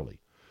 not early.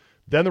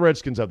 Then the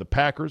Redskins have the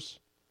Packers,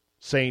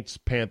 Saints,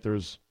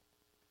 Panthers,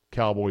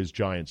 Cowboys,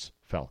 Giants,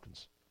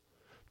 Falcons.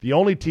 The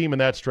only team in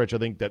that stretch I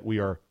think that we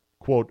are,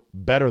 quote,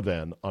 better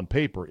than on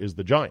paper is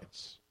the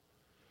Giants.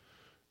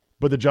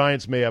 But the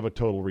Giants may have a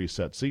total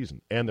reset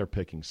season, and they're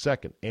picking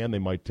second, and they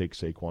might take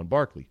Saquon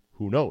Barkley.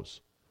 Who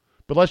knows?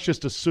 But let's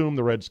just assume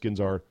the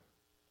Redskins are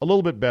a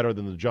little bit better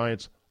than the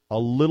Giants, a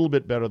little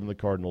bit better than the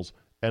Cardinals,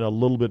 and a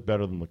little bit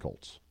better than the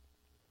Colts.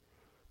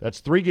 That's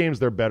 3 games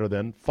they're better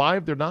than.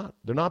 5 they're not.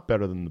 They're not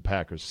better than the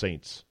Packers,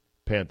 Saints,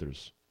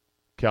 Panthers,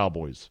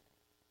 Cowboys,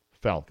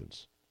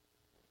 Falcons.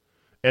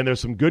 And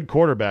there's some good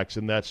quarterbacks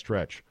in that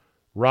stretch.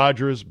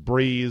 Rodgers,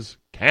 Breeze,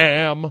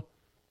 Cam,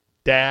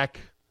 Dak,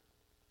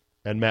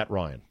 and Matt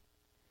Ryan.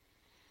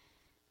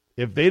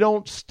 If they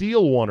don't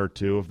steal 1 or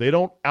 2, if they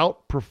don't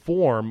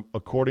outperform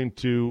according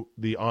to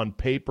the on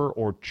paper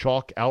or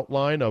chalk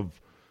outline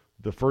of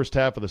the first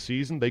half of the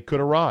season, they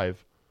could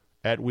arrive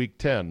at week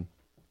 10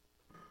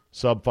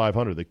 sub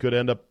 500. They could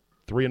end up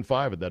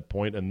 3-5 at that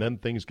point, and then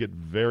things get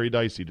very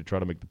dicey to try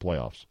to make the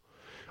playoffs.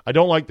 I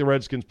don't like the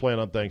Redskins playing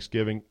on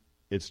Thanksgiving.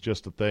 It's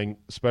just a thing,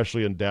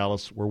 especially in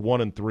Dallas. We're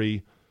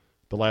 1-3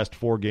 the last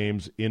 4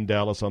 games in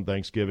Dallas on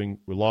Thanksgiving.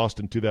 We lost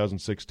in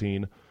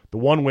 2016. The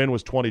one win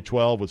was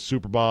 2012 with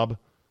Super Bob,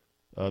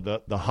 the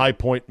high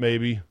point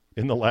maybe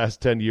in the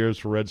last 10 years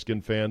for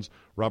Redskin fans.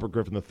 Robert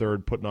Griffin III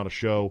putting on a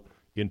show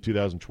in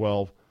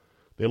 2012.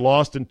 They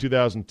lost in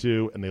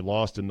 2002, and they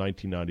lost in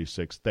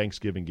 1996.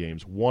 Thanksgiving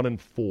games,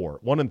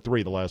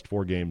 1-3 the last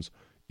 4 games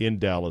in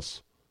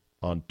Dallas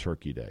on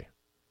Turkey Day.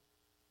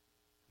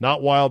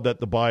 Not wild that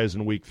the bye is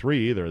in week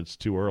 3 either. It's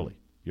too early.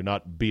 You're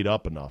not beat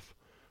up enough.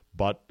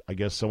 But I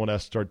guess someone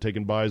has to start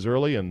taking buys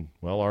early, and,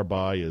 well, our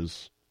buy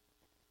is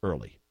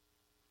early.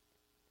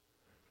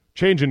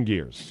 Changing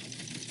gears.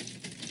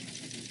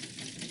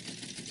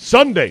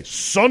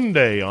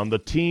 Sunday on the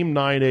Team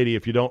 980.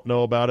 If you don't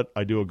know about it,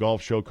 I do a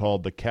golf show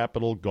called the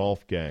Capital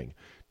Golf Gang.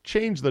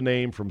 Changed the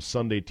name from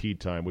Sunday Tea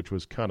Time, which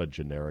was kind of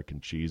generic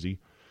and cheesy,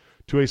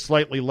 to a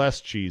slightly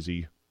less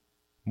cheesy,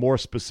 more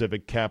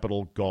specific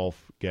Capital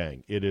Golf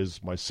Gang. It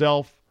is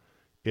myself.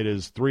 It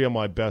is three of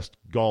my best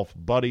golf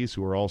buddies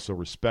who are also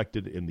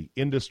respected in the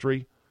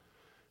industry.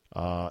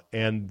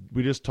 And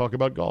we just talk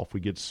about golf. We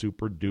get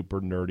super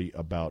duper nerdy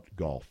about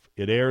golf.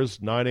 It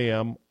airs 9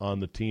 a.m. on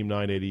the Team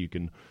 980. You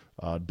can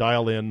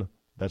dial in.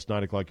 That's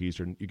 9 o'clock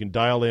Eastern. You can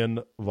dial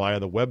in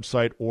via the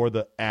website or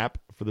the app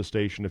for the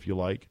station if you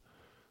like.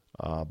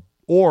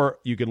 Or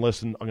you can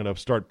listen. I'm going to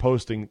start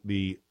posting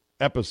the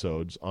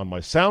episodes on my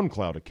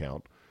SoundCloud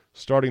account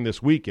starting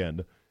this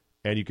weekend,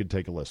 and you can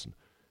take a listen.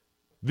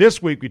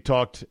 This week we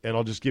talked, and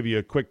I'll just give you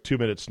a quick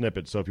 2-minute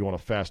snippet, so if you want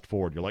to fast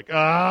forward, you're like,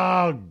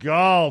 oh,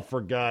 golf,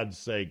 for God's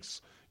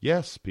sakes.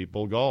 Yes,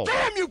 people, golf.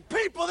 Damn you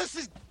people, this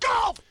is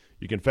golf!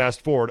 You can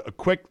fast forward a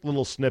quick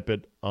little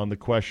snippet on the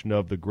question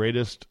of the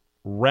greatest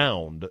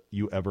round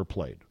you ever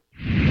played.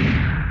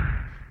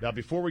 Now,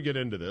 before we get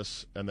into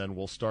this, and then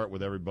we'll start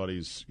with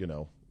everybody's,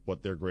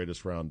 what their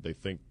greatest round they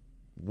think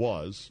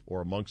was,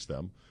 or amongst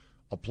them,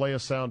 I'll play a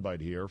soundbite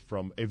here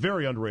from a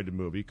very underrated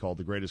movie called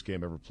The Greatest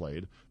Game Ever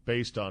Played,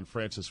 based on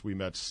Francis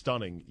Ouimet's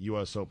stunning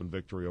U.S. Open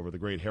victory over the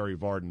great Harry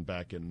Vardon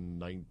back in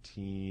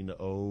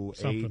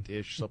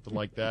 1908-ish, something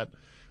like that.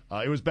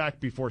 It was back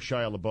before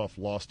Shia LaBeouf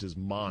lost his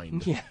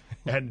mind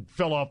and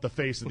fell off the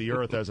face of the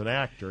earth as an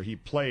actor. He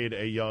played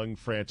a young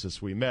Francis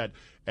Ouimet,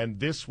 and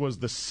this was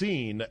the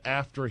scene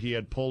after he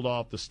had pulled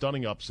off the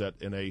stunning upset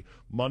in a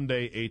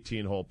Monday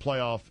 18-hole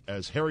playoff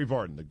as Harry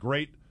Vardon, the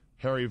great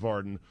Harry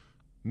Vardon,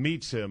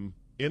 meets him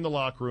in the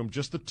locker room,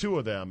 just the two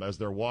of them, as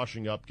they're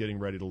washing up, getting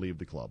ready to leave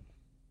the club.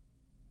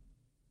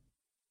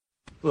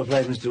 Well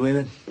played, Mr.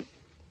 Ouimet.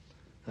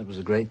 That was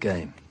a great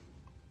game.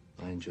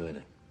 I enjoyed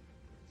it.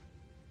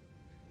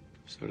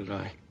 So did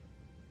I.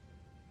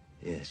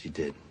 Yes, you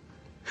did.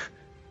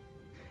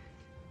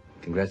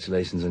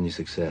 Congratulations on your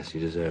success.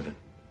 You deserve it.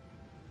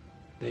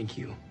 Thank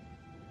you.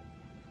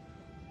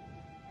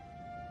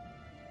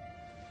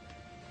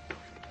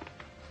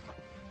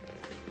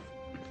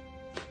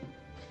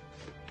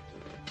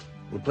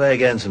 We'll play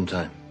again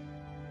sometime.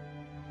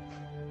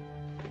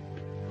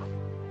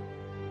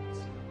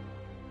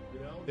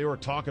 They were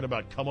talking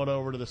about coming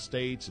over to the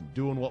States and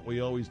doing what we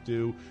always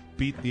do,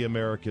 beat the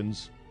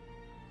Americans.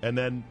 And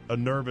then a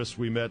nervous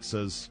Ouimet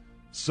says,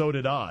 so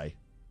did I.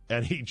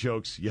 And he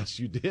jokes, yes,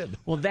 you did.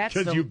 Well,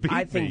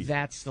 I think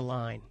that's the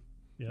line.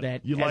 Yep.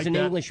 That you as like an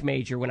that? English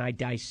major, when I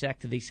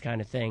dissect these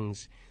kind of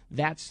things,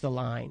 that's the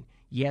line.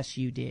 Yes,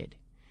 you did.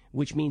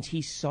 Which means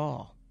he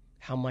saw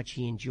how much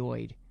he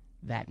enjoyed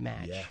that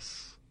match.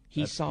 Yes.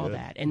 He saw good.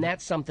 that. And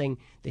that's something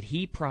that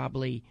he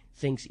probably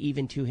thinks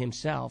even to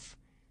himself,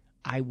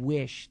 I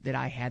wish that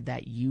I had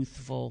that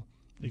youthful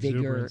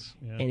vigor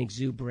and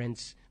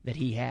exuberance that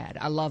he had.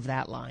 I love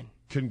that line.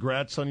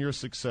 Congrats on your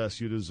success.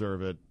 You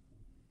deserve it.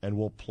 And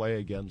we'll play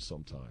again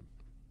sometime.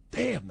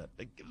 Damn,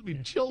 that gives me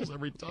chills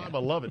every time. I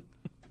love it.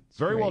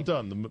 Very well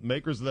done. The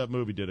makers of that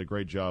movie did a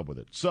great job with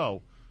it.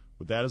 So,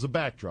 with that as a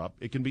backdrop,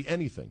 it can be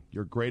anything.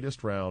 Your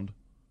greatest round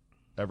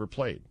ever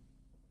played.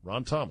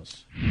 Ron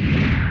Thomas.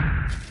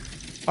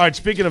 All right,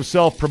 speaking of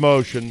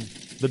self-promotion,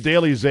 the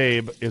Daily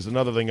Zabe is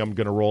another thing I'm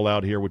going to roll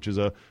out here, which is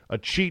a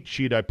cheat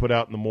sheet I put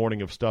out in the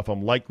morning of stuff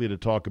I'm likely to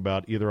talk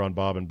about either on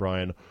Bob and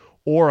Brian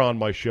or on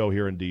my show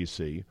here in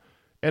D.C.,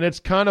 and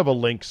it's kind of a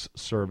links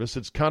service.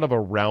 It's kind of a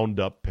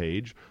roundup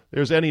page.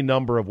 There's any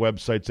number of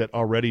websites that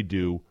already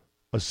do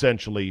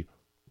essentially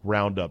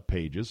roundup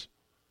pages.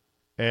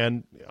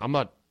 And I'm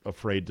not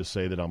afraid to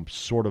say that I'm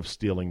sort of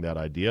stealing that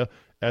idea.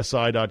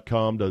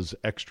 SI.com does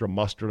Extra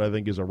Mustard, I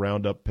think, is a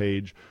roundup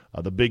page.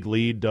 The Big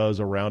Lead does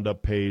a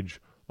roundup page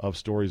of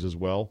stories as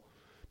well.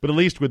 But at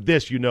least with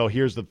this,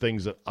 here's the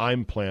things that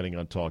I'm planning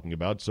on talking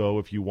about. So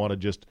if you want to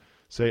just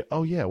say,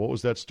 oh, yeah, what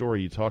was that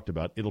story you talked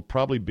about? It'll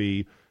probably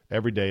be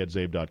every day at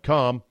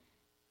Zabe.com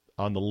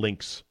on the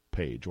links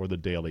page or the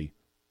Daily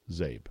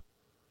Zabe.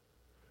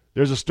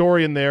 There's a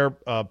story in there,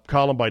 a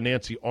column by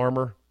Nancy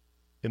Armour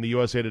in the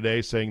USA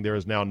Today saying there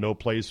is now no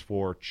place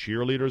for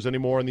cheerleaders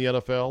anymore in the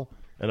NFL,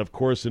 and of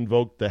course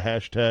invoked the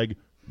hashtag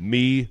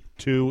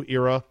 #MeToo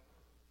era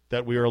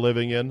that we are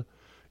living in.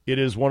 It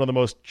is one of the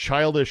most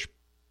childish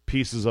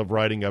pieces of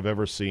writing I've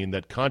ever seen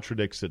that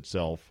contradicts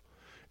itself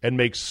and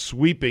makes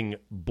sweeping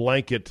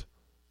blanket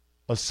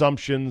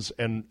assumptions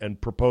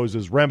and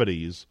proposes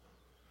remedies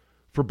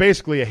for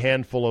basically a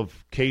handful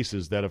of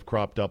cases that have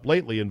cropped up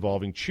lately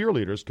involving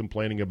cheerleaders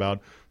complaining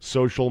about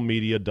social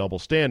media double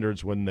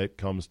standards when it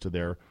comes to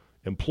their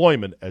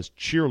employment as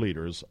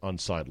cheerleaders on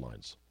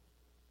sidelines.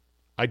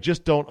 I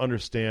just don't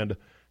understand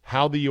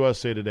how the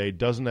USA Today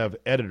doesn't have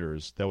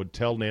editors that would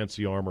tell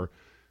Nancy Armour,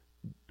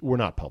 we're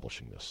not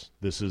publishing this.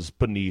 This is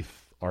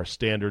beneath our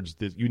standards.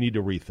 You need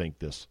to rethink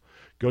this.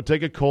 Go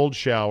take a cold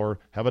shower,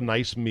 have a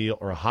nice meal,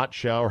 or a hot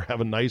shower, have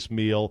a nice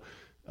meal,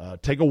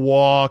 take a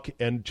walk,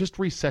 and just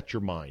reset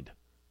your mind.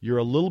 you're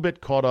a little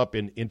bit caught up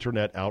in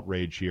internet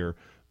outrage here.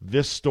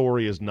 This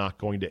story is not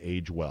going to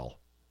age well.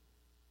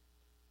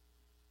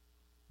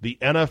 The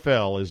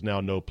NFL is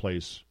now no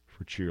place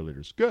for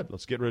cheerleaders. Good.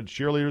 Let's get rid of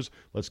cheerleaders.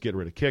 Let's get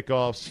rid of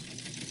kickoffs.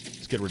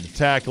 Let's get rid of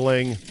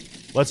tackling.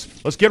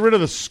 Let's get rid of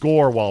the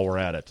score while we're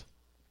at it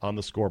on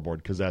the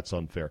scoreboard, because that's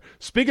unfair.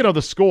 Speaking of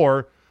the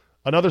score,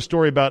 another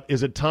story about,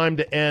 is it time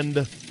to end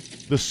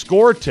the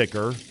score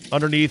ticker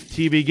underneath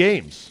TV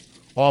games?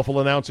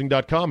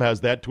 AwfulAnnouncing.com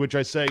has that, to which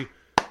I say,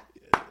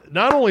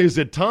 not only is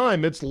it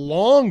time, it's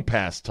long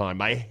past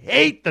time. I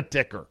hate the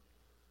ticker.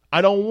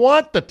 I don't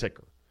want the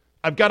ticker.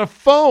 I've got a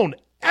phone.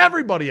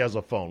 Everybody has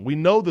a phone. We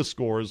know the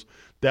scores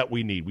that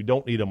we need. We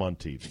don't need them on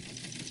TV.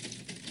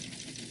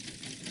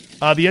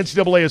 The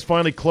NCAA has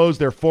finally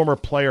closed their former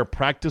player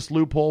practice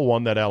loophole,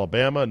 one that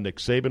Alabama and Nick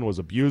Saban was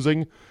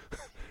abusing.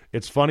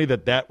 It's funny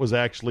that was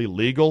actually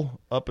legal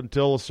up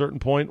until a certain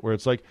point where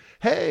it's like,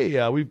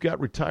 hey, we've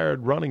got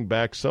retired running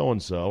back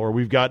so-and-so, or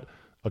we've got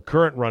a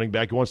current running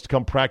back who wants to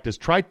come practice.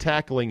 Try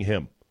tackling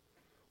him.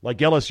 Like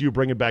LSU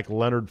bringing back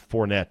Leonard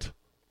Fournette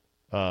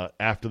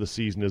after the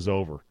season is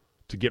over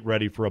to get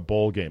ready for a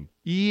bowl game.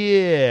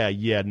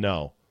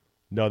 No,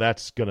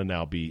 that's going to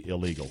now be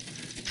illegal.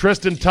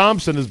 Tristan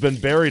Thompson has been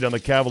buried on the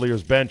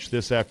Cavaliers bench,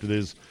 this after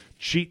his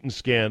cheating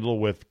scandal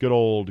with good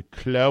old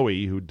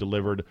Chloe, who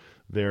delivered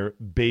their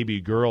baby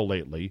girl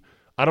lately.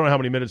 I don't know how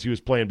many minutes he was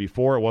playing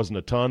before. It wasn't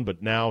a ton,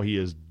 but now he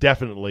is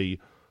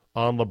definitely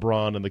on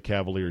LeBron and the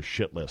Cavaliers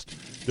shit list.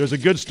 There's a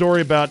good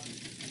story about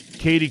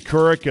Katie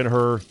Couric and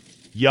her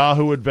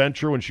Yahoo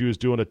adventure when she was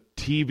doing a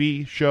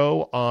TV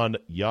show on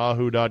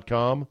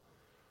Yahoo.com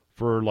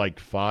for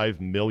like $5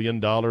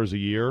 million a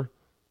year,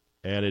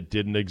 and it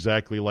didn't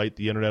exactly light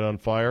the internet on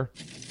fire.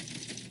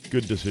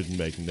 Good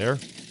decision-making there.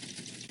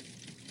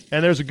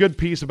 And there's a good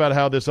piece about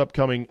how this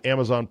upcoming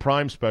Amazon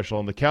Prime special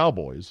on the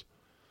Cowboys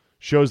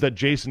shows that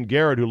Jason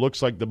Garrett, who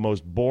looks like the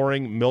most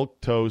boring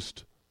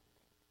milquetoast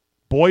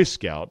Boy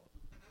Scout,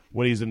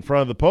 when he's in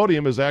front of the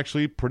podium, is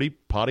actually pretty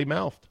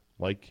potty-mouthed,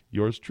 like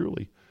yours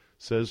truly.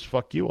 Says,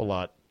 fuck you a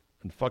lot,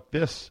 and fuck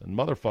this, and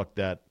motherfuck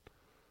that.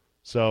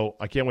 So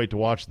I can't wait to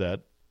watch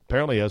that.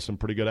 Apparently has some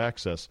pretty good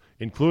access,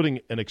 including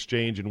an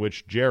exchange in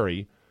which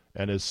Jerry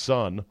and his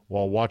son,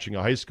 while watching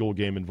a high school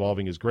game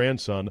involving his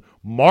grandson,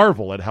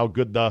 marvel at how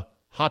good the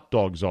hot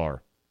dogs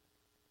are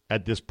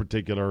at this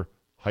particular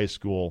high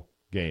school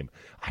game.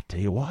 I tell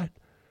you what,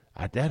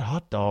 that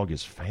hot dog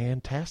is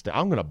fantastic.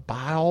 I'm going to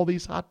buy all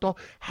these hot dogs.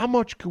 How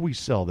much could we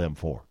sell them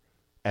for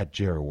at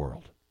Jerry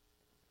World?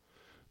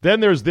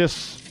 Then there's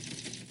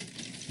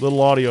this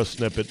little audio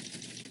snippet.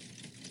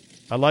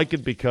 I like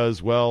it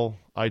because, well,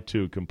 I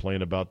too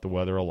complain about the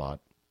weather a lot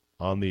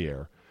on the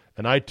air.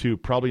 And I too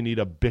probably need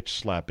a bitch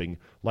slapping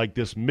like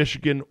this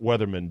Michigan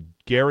weatherman,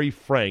 Gary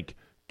Frank,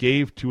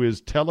 gave to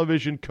his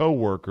television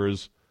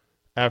co-workers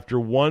after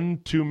one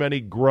too many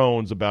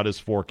groans about his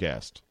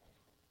forecast.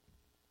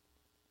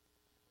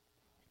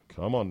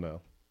 Come on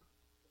now.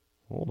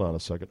 Hold on a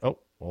second.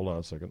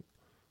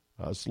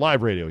 It's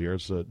live radio here.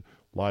 It's a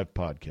live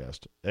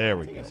podcast. There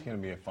we go. It's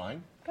going to be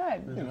fine.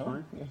 Good. You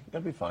know,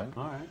 that'll be fine.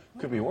 All right.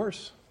 Could be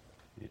worse.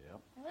 Yeah.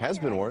 Has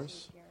been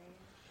worse.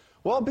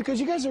 Well, because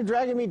you guys are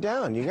dragging me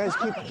down. You guys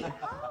keep...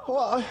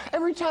 Well,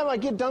 every time I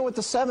get done with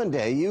the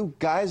 7-day, you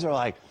guys are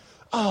like,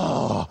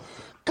 oh,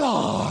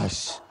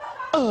 gosh,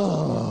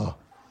 oh.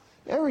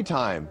 Every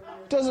time.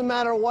 Doesn't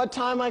matter what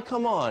time I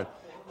come on.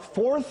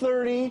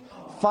 4:30,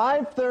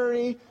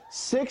 5:30,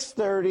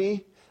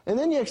 6:30, and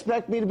then you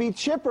expect me to be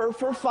chipper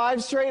for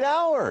 5 straight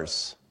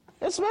hours.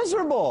 It's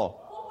miserable.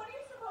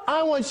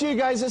 I want you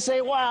guys to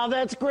say, wow,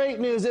 that's great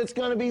news. It's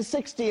going to be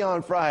 60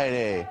 on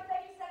Friday.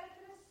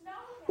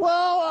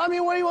 Well, I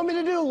mean, what do you want me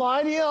to do?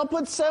 Lie to you? I'll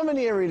put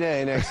 70 every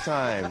day next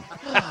time.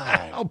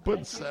 I'll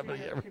put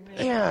 70 every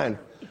day. Man,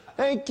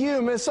 thank you.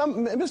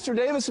 Mr.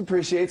 Davis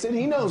appreciates it.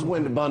 He knows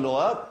when to bundle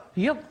up.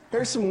 Yep.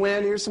 Here's some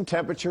wind. Here's some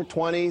temperature,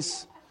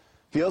 20s.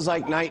 Feels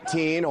like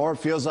 19 or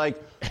feels like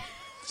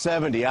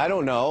 70. I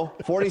don't know.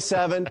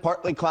 47,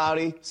 partly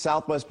cloudy.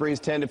 Southwest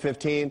breeze 10 to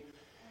 15.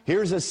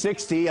 Here's a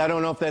 60. I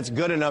don't know if that's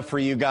good enough for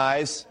you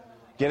guys.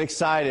 Get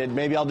excited.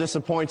 Maybe I'll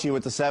disappoint you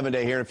with the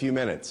 7-day here in a few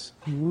minutes.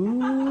 And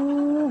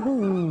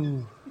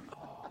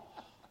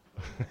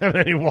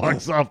then he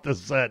walks off the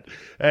set.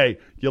 Hey,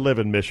 you live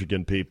in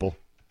Michigan, people.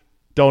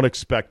 Don't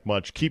expect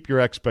much. Keep your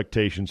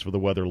expectations for the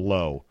weather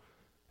low,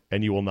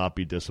 and you will not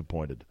be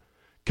disappointed.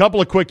 Couple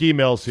of quick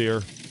emails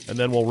here, and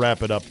then we'll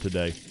wrap it up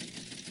today.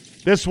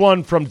 This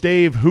one from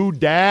Dave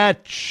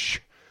Hudatch.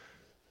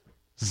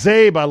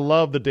 Zabe, I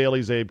love the daily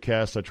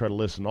CzabeCast. I try to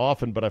listen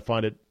often, but I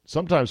find it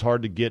sometimes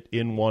hard to get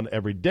in one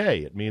every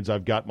day. It means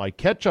I've got my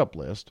catch-up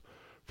list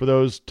for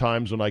those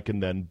times when I can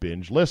then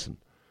binge listen.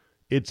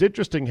 It's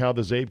interesting how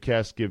the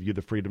CzabeCast give you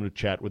the freedom to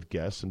chat with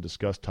guests and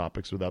discuss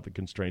topics without the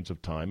constraints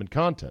of time and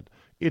content.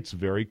 It's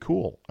very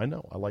cool. I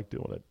know. I like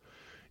doing it.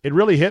 It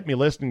really hit me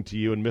listening to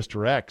you and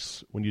Mr.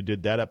 X when you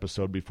did that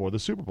episode before the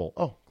Super Bowl.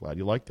 Oh, glad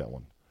you liked that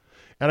one.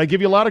 And I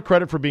give you a lot of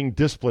credit for being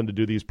disciplined to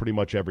do these pretty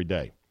much every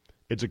day.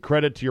 It's a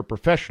credit to your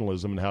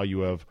professionalism and how you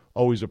have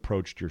always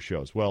approached your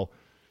shows. Well,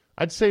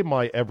 I'd say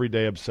my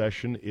everyday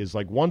obsession is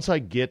like once I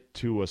get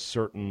to a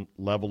certain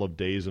level of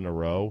days in a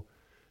row,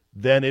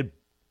 then it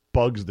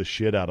bugs the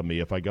shit out of me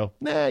if I go,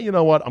 nah, you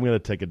know what? I'm going to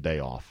take a day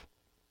off.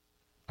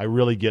 I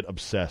really get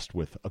obsessed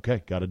with,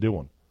 okay, got to do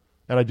one.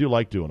 And I do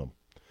like doing them.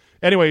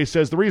 Anyway, he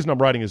says, the reason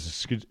I'm writing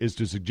is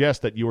to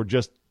suggest that you are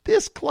just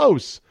this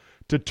close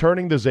to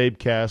turning the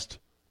CzabeCast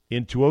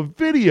into a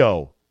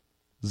video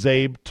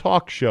Czabe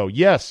talk show.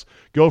 Yes,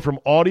 go from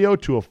audio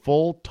to a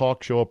full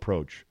talk show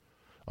approach.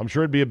 I'm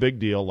sure it'd be a big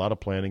deal, a lot of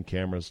planning,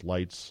 cameras,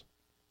 lights,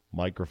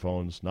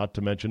 microphones, not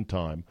to mention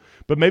time.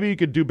 But maybe you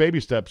could do baby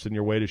steps in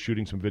your way to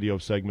shooting some video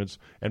segments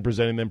and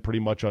presenting them pretty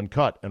much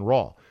uncut and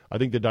raw. I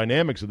think the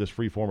dynamics of this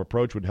freeform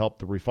approach would help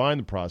to refine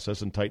the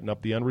process and tighten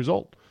up the end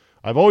result.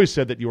 I've always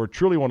said that you are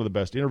truly one of the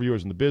best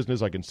interviewers in the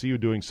business. I can see you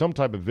doing some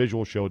type of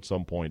visual show at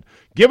some point.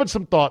 Give it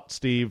some thought,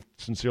 Steve.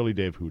 Sincerely,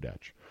 Dave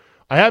Hudach.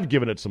 I have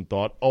given it some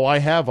thought. Oh, I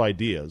have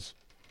ideas.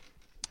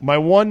 My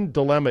one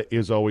dilemma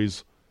is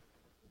always,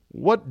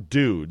 what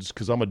dudes,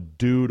 because I'm a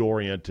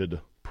dude-oriented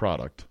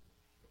product,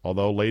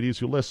 although ladies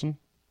who listen,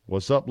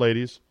 what's up,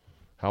 ladies?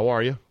 How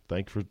are you?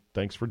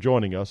 Thanks for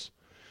joining us.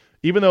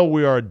 Even though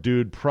we are a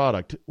dude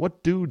product,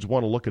 what dudes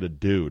want to look at a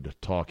dude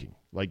talking?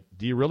 Like,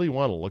 do you really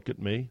want to look at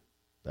me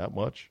that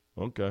much?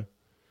 Okay.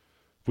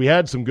 If we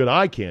had some good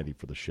eye candy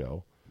for the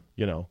show,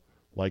 you know,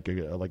 like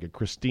a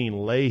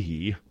Christine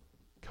Leahy,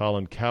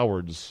 Colin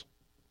Coward's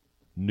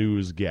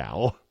news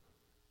gal.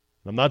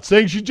 I'm not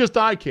saying she's just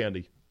eye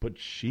candy, but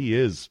she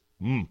is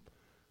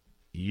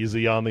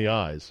easy on the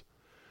eyes.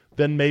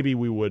 Then maybe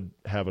we would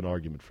have an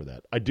argument for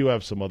that. I do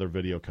have some other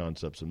video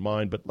concepts in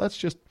mind, but let's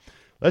just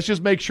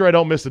make sure I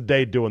don't miss a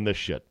day doing this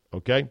shit,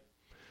 okay?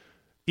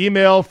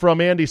 Email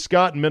from Andy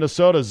Scott in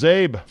Minnesota.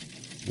 Czabe,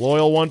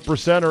 loyal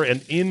 1%er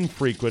and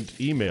infrequent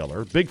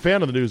emailer. Big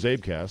fan of the new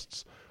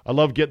CzabeCasts. I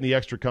love getting the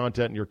extra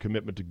content and your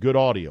commitment to good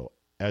audio,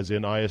 as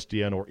in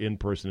ISDN or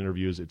in-person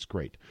interviews. It's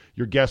great.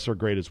 Your guests are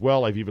great as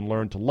well. I've even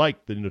learned to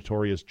like the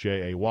notorious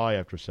JAY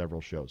after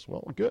several shows.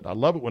 Well, good. I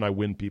love it when I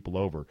win people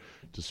over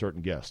to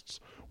certain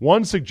guests.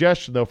 One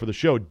suggestion, though, for the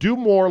show, do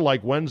more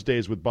like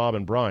Wednesdays with Bob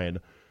and Brian.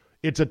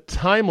 It's a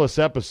timeless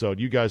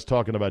episode, you guys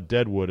talking about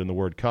Deadwood and the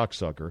word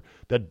cocksucker,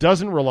 that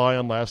doesn't rely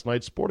on last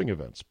night's sporting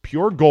events.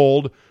 Pure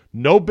gold,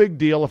 no big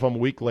deal if I'm a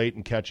week late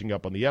and catching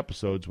up on the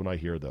episodes when I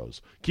hear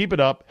those. Keep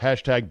it up.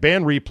 Hashtag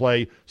ban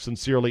replay.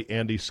 Sincerely,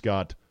 Andy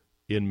Scott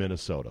in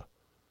Minnesota.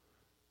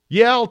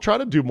 Yeah, I'll try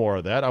to do more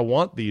of that. I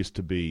want these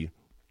to be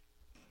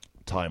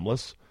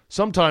timeless.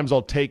 Sometimes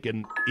I'll take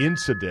an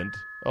incident.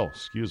 Oh,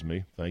 excuse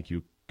me. Thank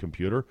you,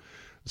 computer.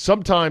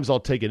 Sometimes I'll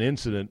take an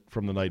incident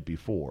from the night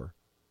before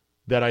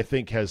that I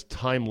think has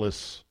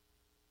timeless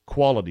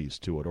qualities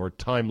to it or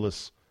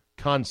timeless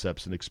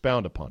concepts and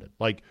expound upon it.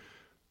 Like,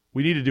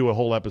 we need to do a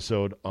whole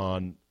episode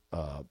on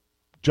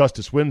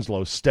Justice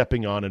Winslow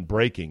stepping on and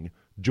breaking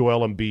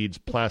Joel Embiid's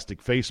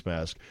plastic face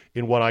mask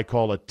in what I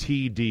call a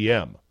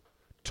TDM,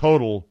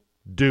 total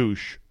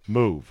douche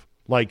move.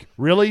 Like,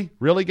 really?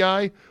 Really,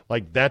 guy?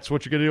 Like, that's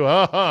what you're going to do?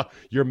 Ha!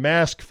 Your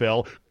mask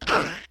fell.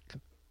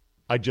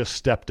 I just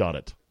stepped on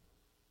it.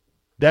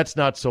 That's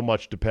not so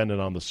much dependent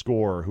on the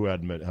score or who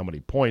had how many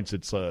points.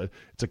 It's a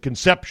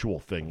conceptual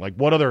thing. Like,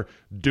 what other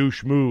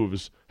douche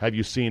moves have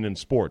you seen in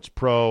sports,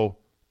 pro,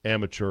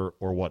 amateur,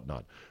 or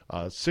whatnot?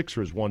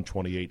 Sixers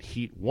 128,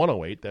 Heat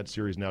 108. That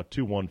series now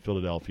 2-1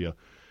 Philadelphia,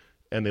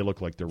 and they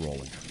look like they're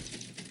rolling.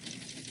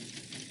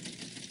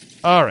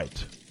 All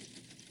right.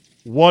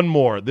 One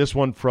more. This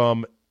one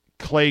from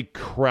Clay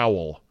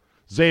Crowell.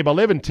 Czabe, I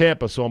live in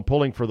Tampa, so I'm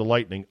pulling for the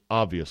Lightning,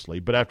 obviously.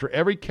 But after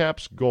every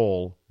Caps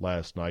goal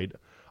last night,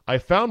 I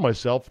found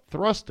myself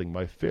thrusting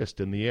my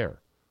fist in the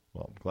air.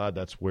 Well, I'm glad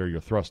that's where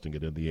you're thrusting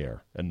it, in the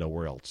air and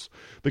nowhere else.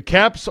 The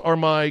Caps are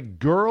my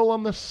girl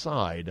on the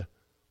side,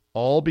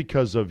 all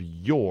because of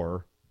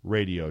your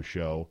radio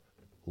show.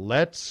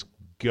 Let's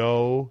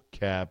go,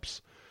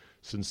 Caps.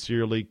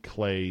 Sincerely,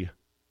 Clay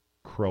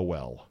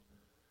Crowell.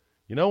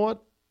 You know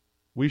what?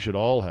 We should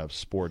all have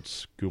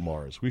sports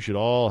gumars. We should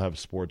all have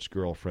sports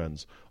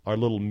girlfriends, our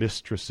little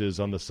mistresses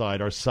on the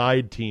side, our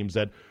side teams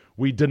that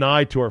we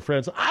deny to our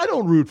friends. I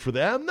don't root for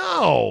them.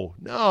 No.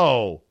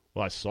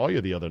 Well, I saw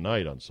you the other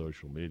night on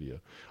social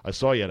media. I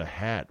saw you had a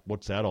hat.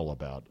 What's that all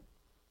about?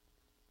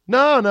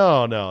 No.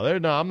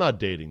 I'm not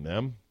dating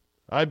them.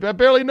 I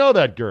barely know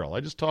that girl. I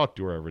just talk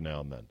to her every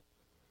now and then.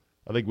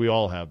 I think we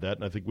all have that,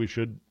 and I think we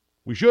should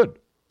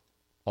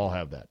all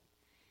have that.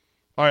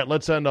 All right,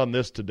 let's end on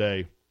this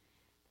today.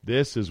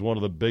 This is one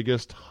of the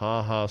biggest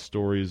ha-ha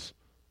stories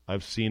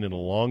I've seen in a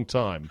long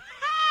time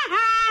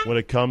when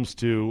it comes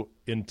to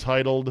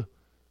entitled,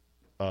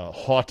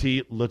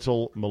 haughty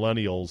little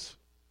millennials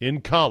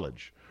in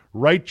college.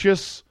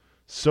 Righteous,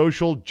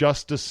 social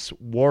justice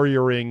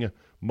warrioring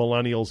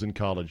millennials in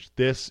college.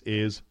 This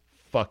is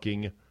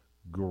fucking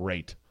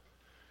great.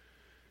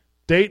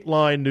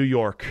 Dateline, New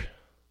York.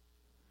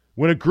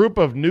 When a group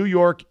of New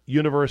York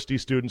University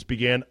students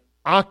began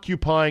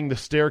occupying the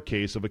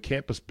staircase of a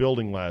campus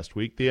building last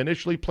week, they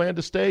initially planned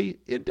to stay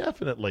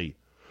indefinitely,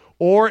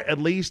 or at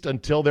least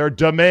until their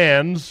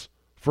demands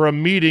for a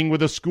meeting with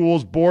the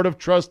school's board of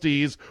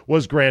trustees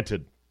was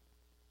granted.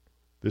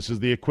 This is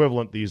the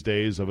equivalent these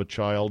days of a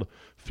child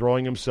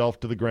throwing himself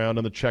to the ground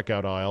in the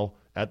checkout aisle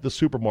at the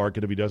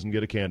supermarket if he doesn't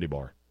get a candy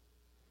bar.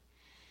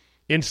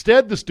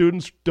 Instead, the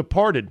students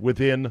departed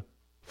within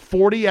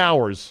 40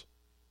 hours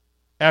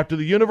after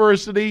the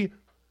university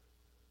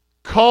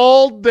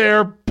called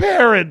their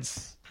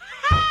parents,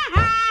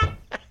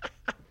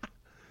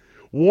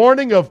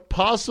 warning of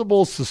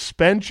possible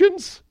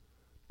suspensions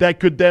that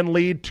could then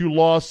lead to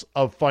loss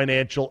of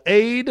financial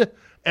aid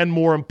and,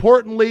 more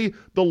importantly,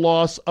 the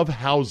loss of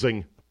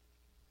housing.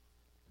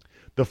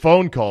 The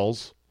phone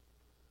calls,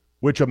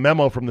 which a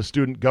memo from the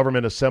Student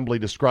Government Assembly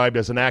described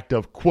as an act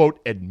of, quote,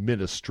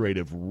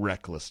 administrative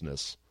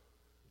recklessness.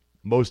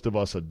 Most of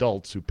us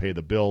adults who pay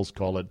the bills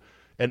call it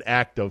an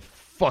act of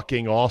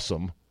fucking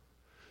awesome,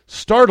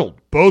 startled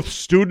both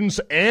students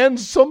and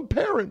some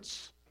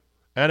parents,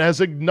 and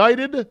has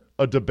ignited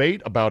a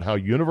debate about how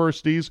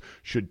universities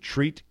should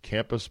treat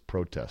campus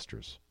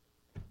protesters.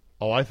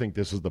 Oh, I think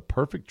this is the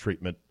perfect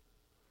treatment.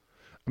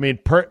 I mean,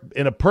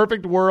 in a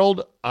perfect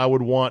world, I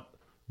would want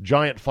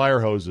giant fire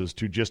hoses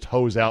to just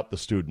hose out the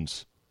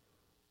students,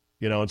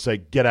 and say,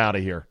 get out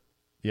of here.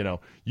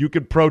 You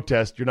could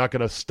protest. You're not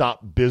going to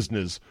stop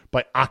business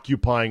by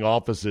occupying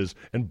offices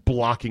and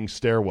blocking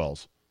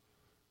stairwells.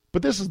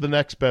 But this is the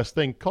next best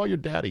thing. Call your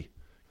daddy.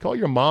 Call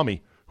your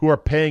mommy, who are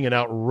paying an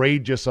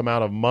outrageous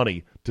amount of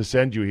money to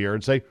send you here,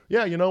 and say,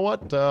 yeah, you know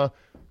what? If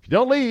you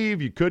don't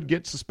leave, you could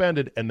get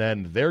suspended. And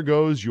then there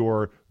goes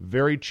your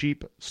very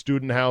cheap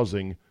student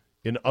housing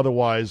in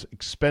otherwise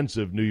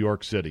expensive New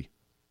York City.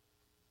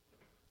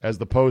 As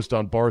the post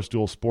on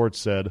Barstool Sports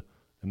said,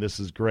 and this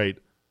is great,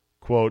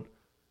 quote,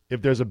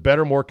 if there's a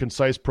better, more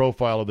concise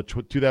profile of the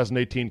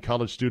 2018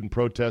 college student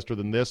protester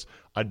than this,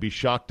 I'd be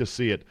shocked to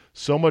see it.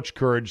 So much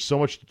courage, so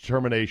much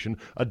determination,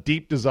 a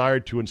deep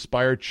desire to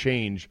inspire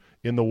change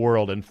in the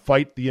world and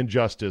fight the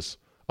injustice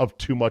of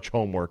too much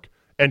homework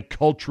and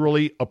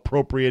culturally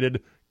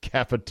appropriated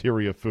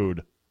cafeteria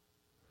food.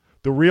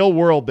 The real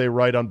world, they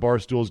write on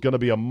Barstool, is going to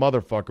be a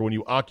motherfucker when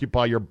you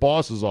occupy your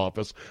boss's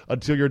office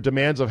until your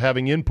demands of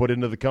having input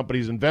into the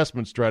company's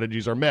investment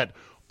strategies are met,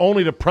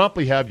 only to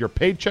promptly have your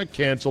paycheck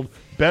canceled,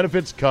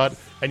 benefits cut,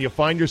 and you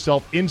find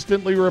yourself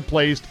instantly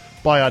replaced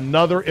by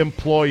another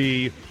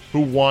employee who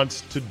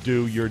wants to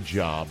do your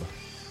job.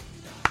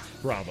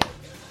 Bravo.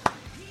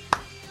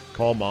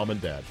 Call mom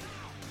and dad.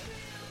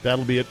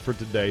 That'll be it for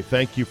today.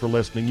 Thank you for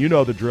listening. You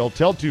know the drill.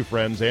 Tell 2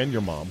 friends and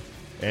your mom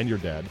and your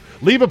dad.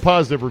 Leave a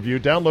positive review.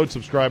 Download,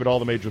 subscribe at all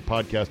the major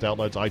podcast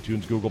outlets,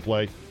 iTunes, Google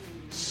Play,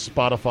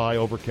 Spotify,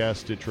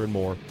 Overcast, Stitcher, and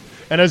more.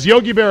 And as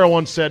Yogi Berra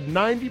once said,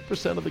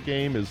 90% of the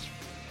game is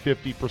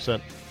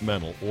 50%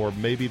 mental, or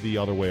maybe the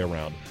other way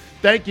around.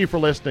 Thank you for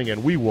listening,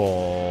 and we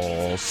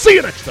will see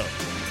you next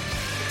time.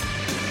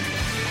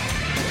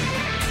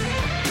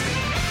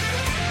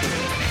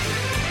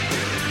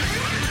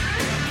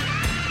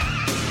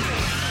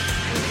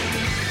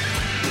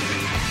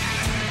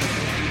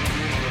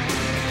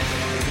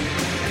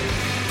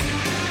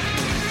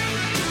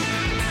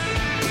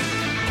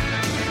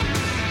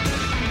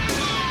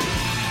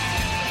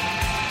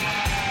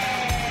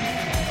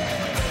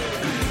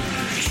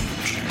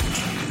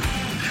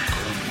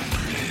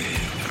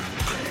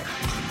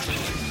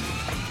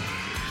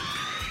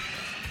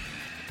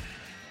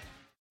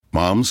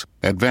 Moms,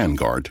 at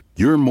Vanguard,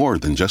 you're more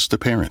than just a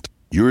parent.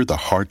 You're the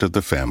heart of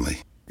the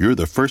family. You're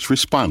the first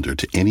responder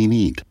to any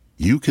need.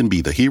 You can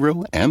be the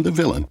hero and the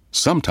villain,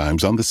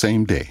 sometimes on the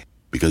same day,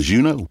 because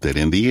you know that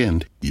in the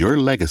end, your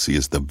legacy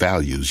is the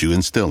values you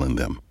instill in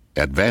them.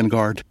 At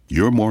Vanguard,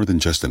 you're more than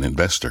just an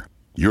investor.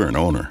 You're an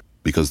owner,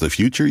 because the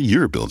future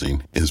you're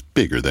building is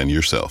bigger than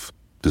yourself.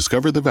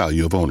 Discover the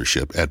value of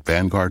ownership at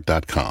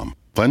Vanguard.com.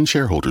 Fund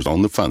shareholders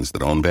own the funds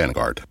that own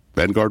Vanguard.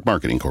 Vanguard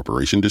Marketing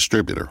Corporation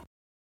Distributor.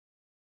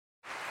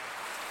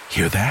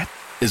 Hear that?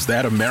 Is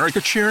that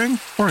America cheering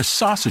or a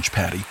sausage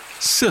patty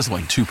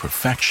sizzling to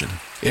perfection?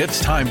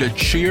 It's time to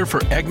cheer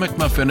for Egg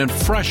McMuffin and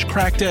fresh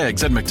cracked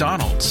eggs at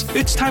McDonald's.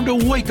 It's time to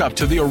wake up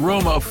to the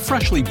aroma of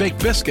freshly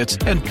baked biscuits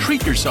and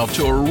treat yourself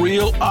to a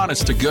real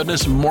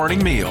honest-to-goodness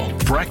morning meal.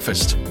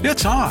 Breakfast,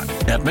 it's on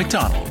at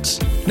McDonald's.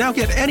 Now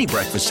get any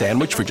breakfast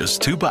sandwich for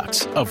just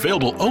 $2.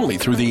 Available only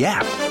through the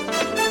app.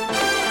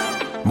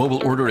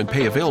 Mobile order and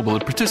pay available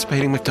at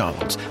participating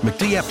McDonald's.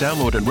 McD app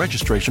download and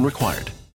registration required.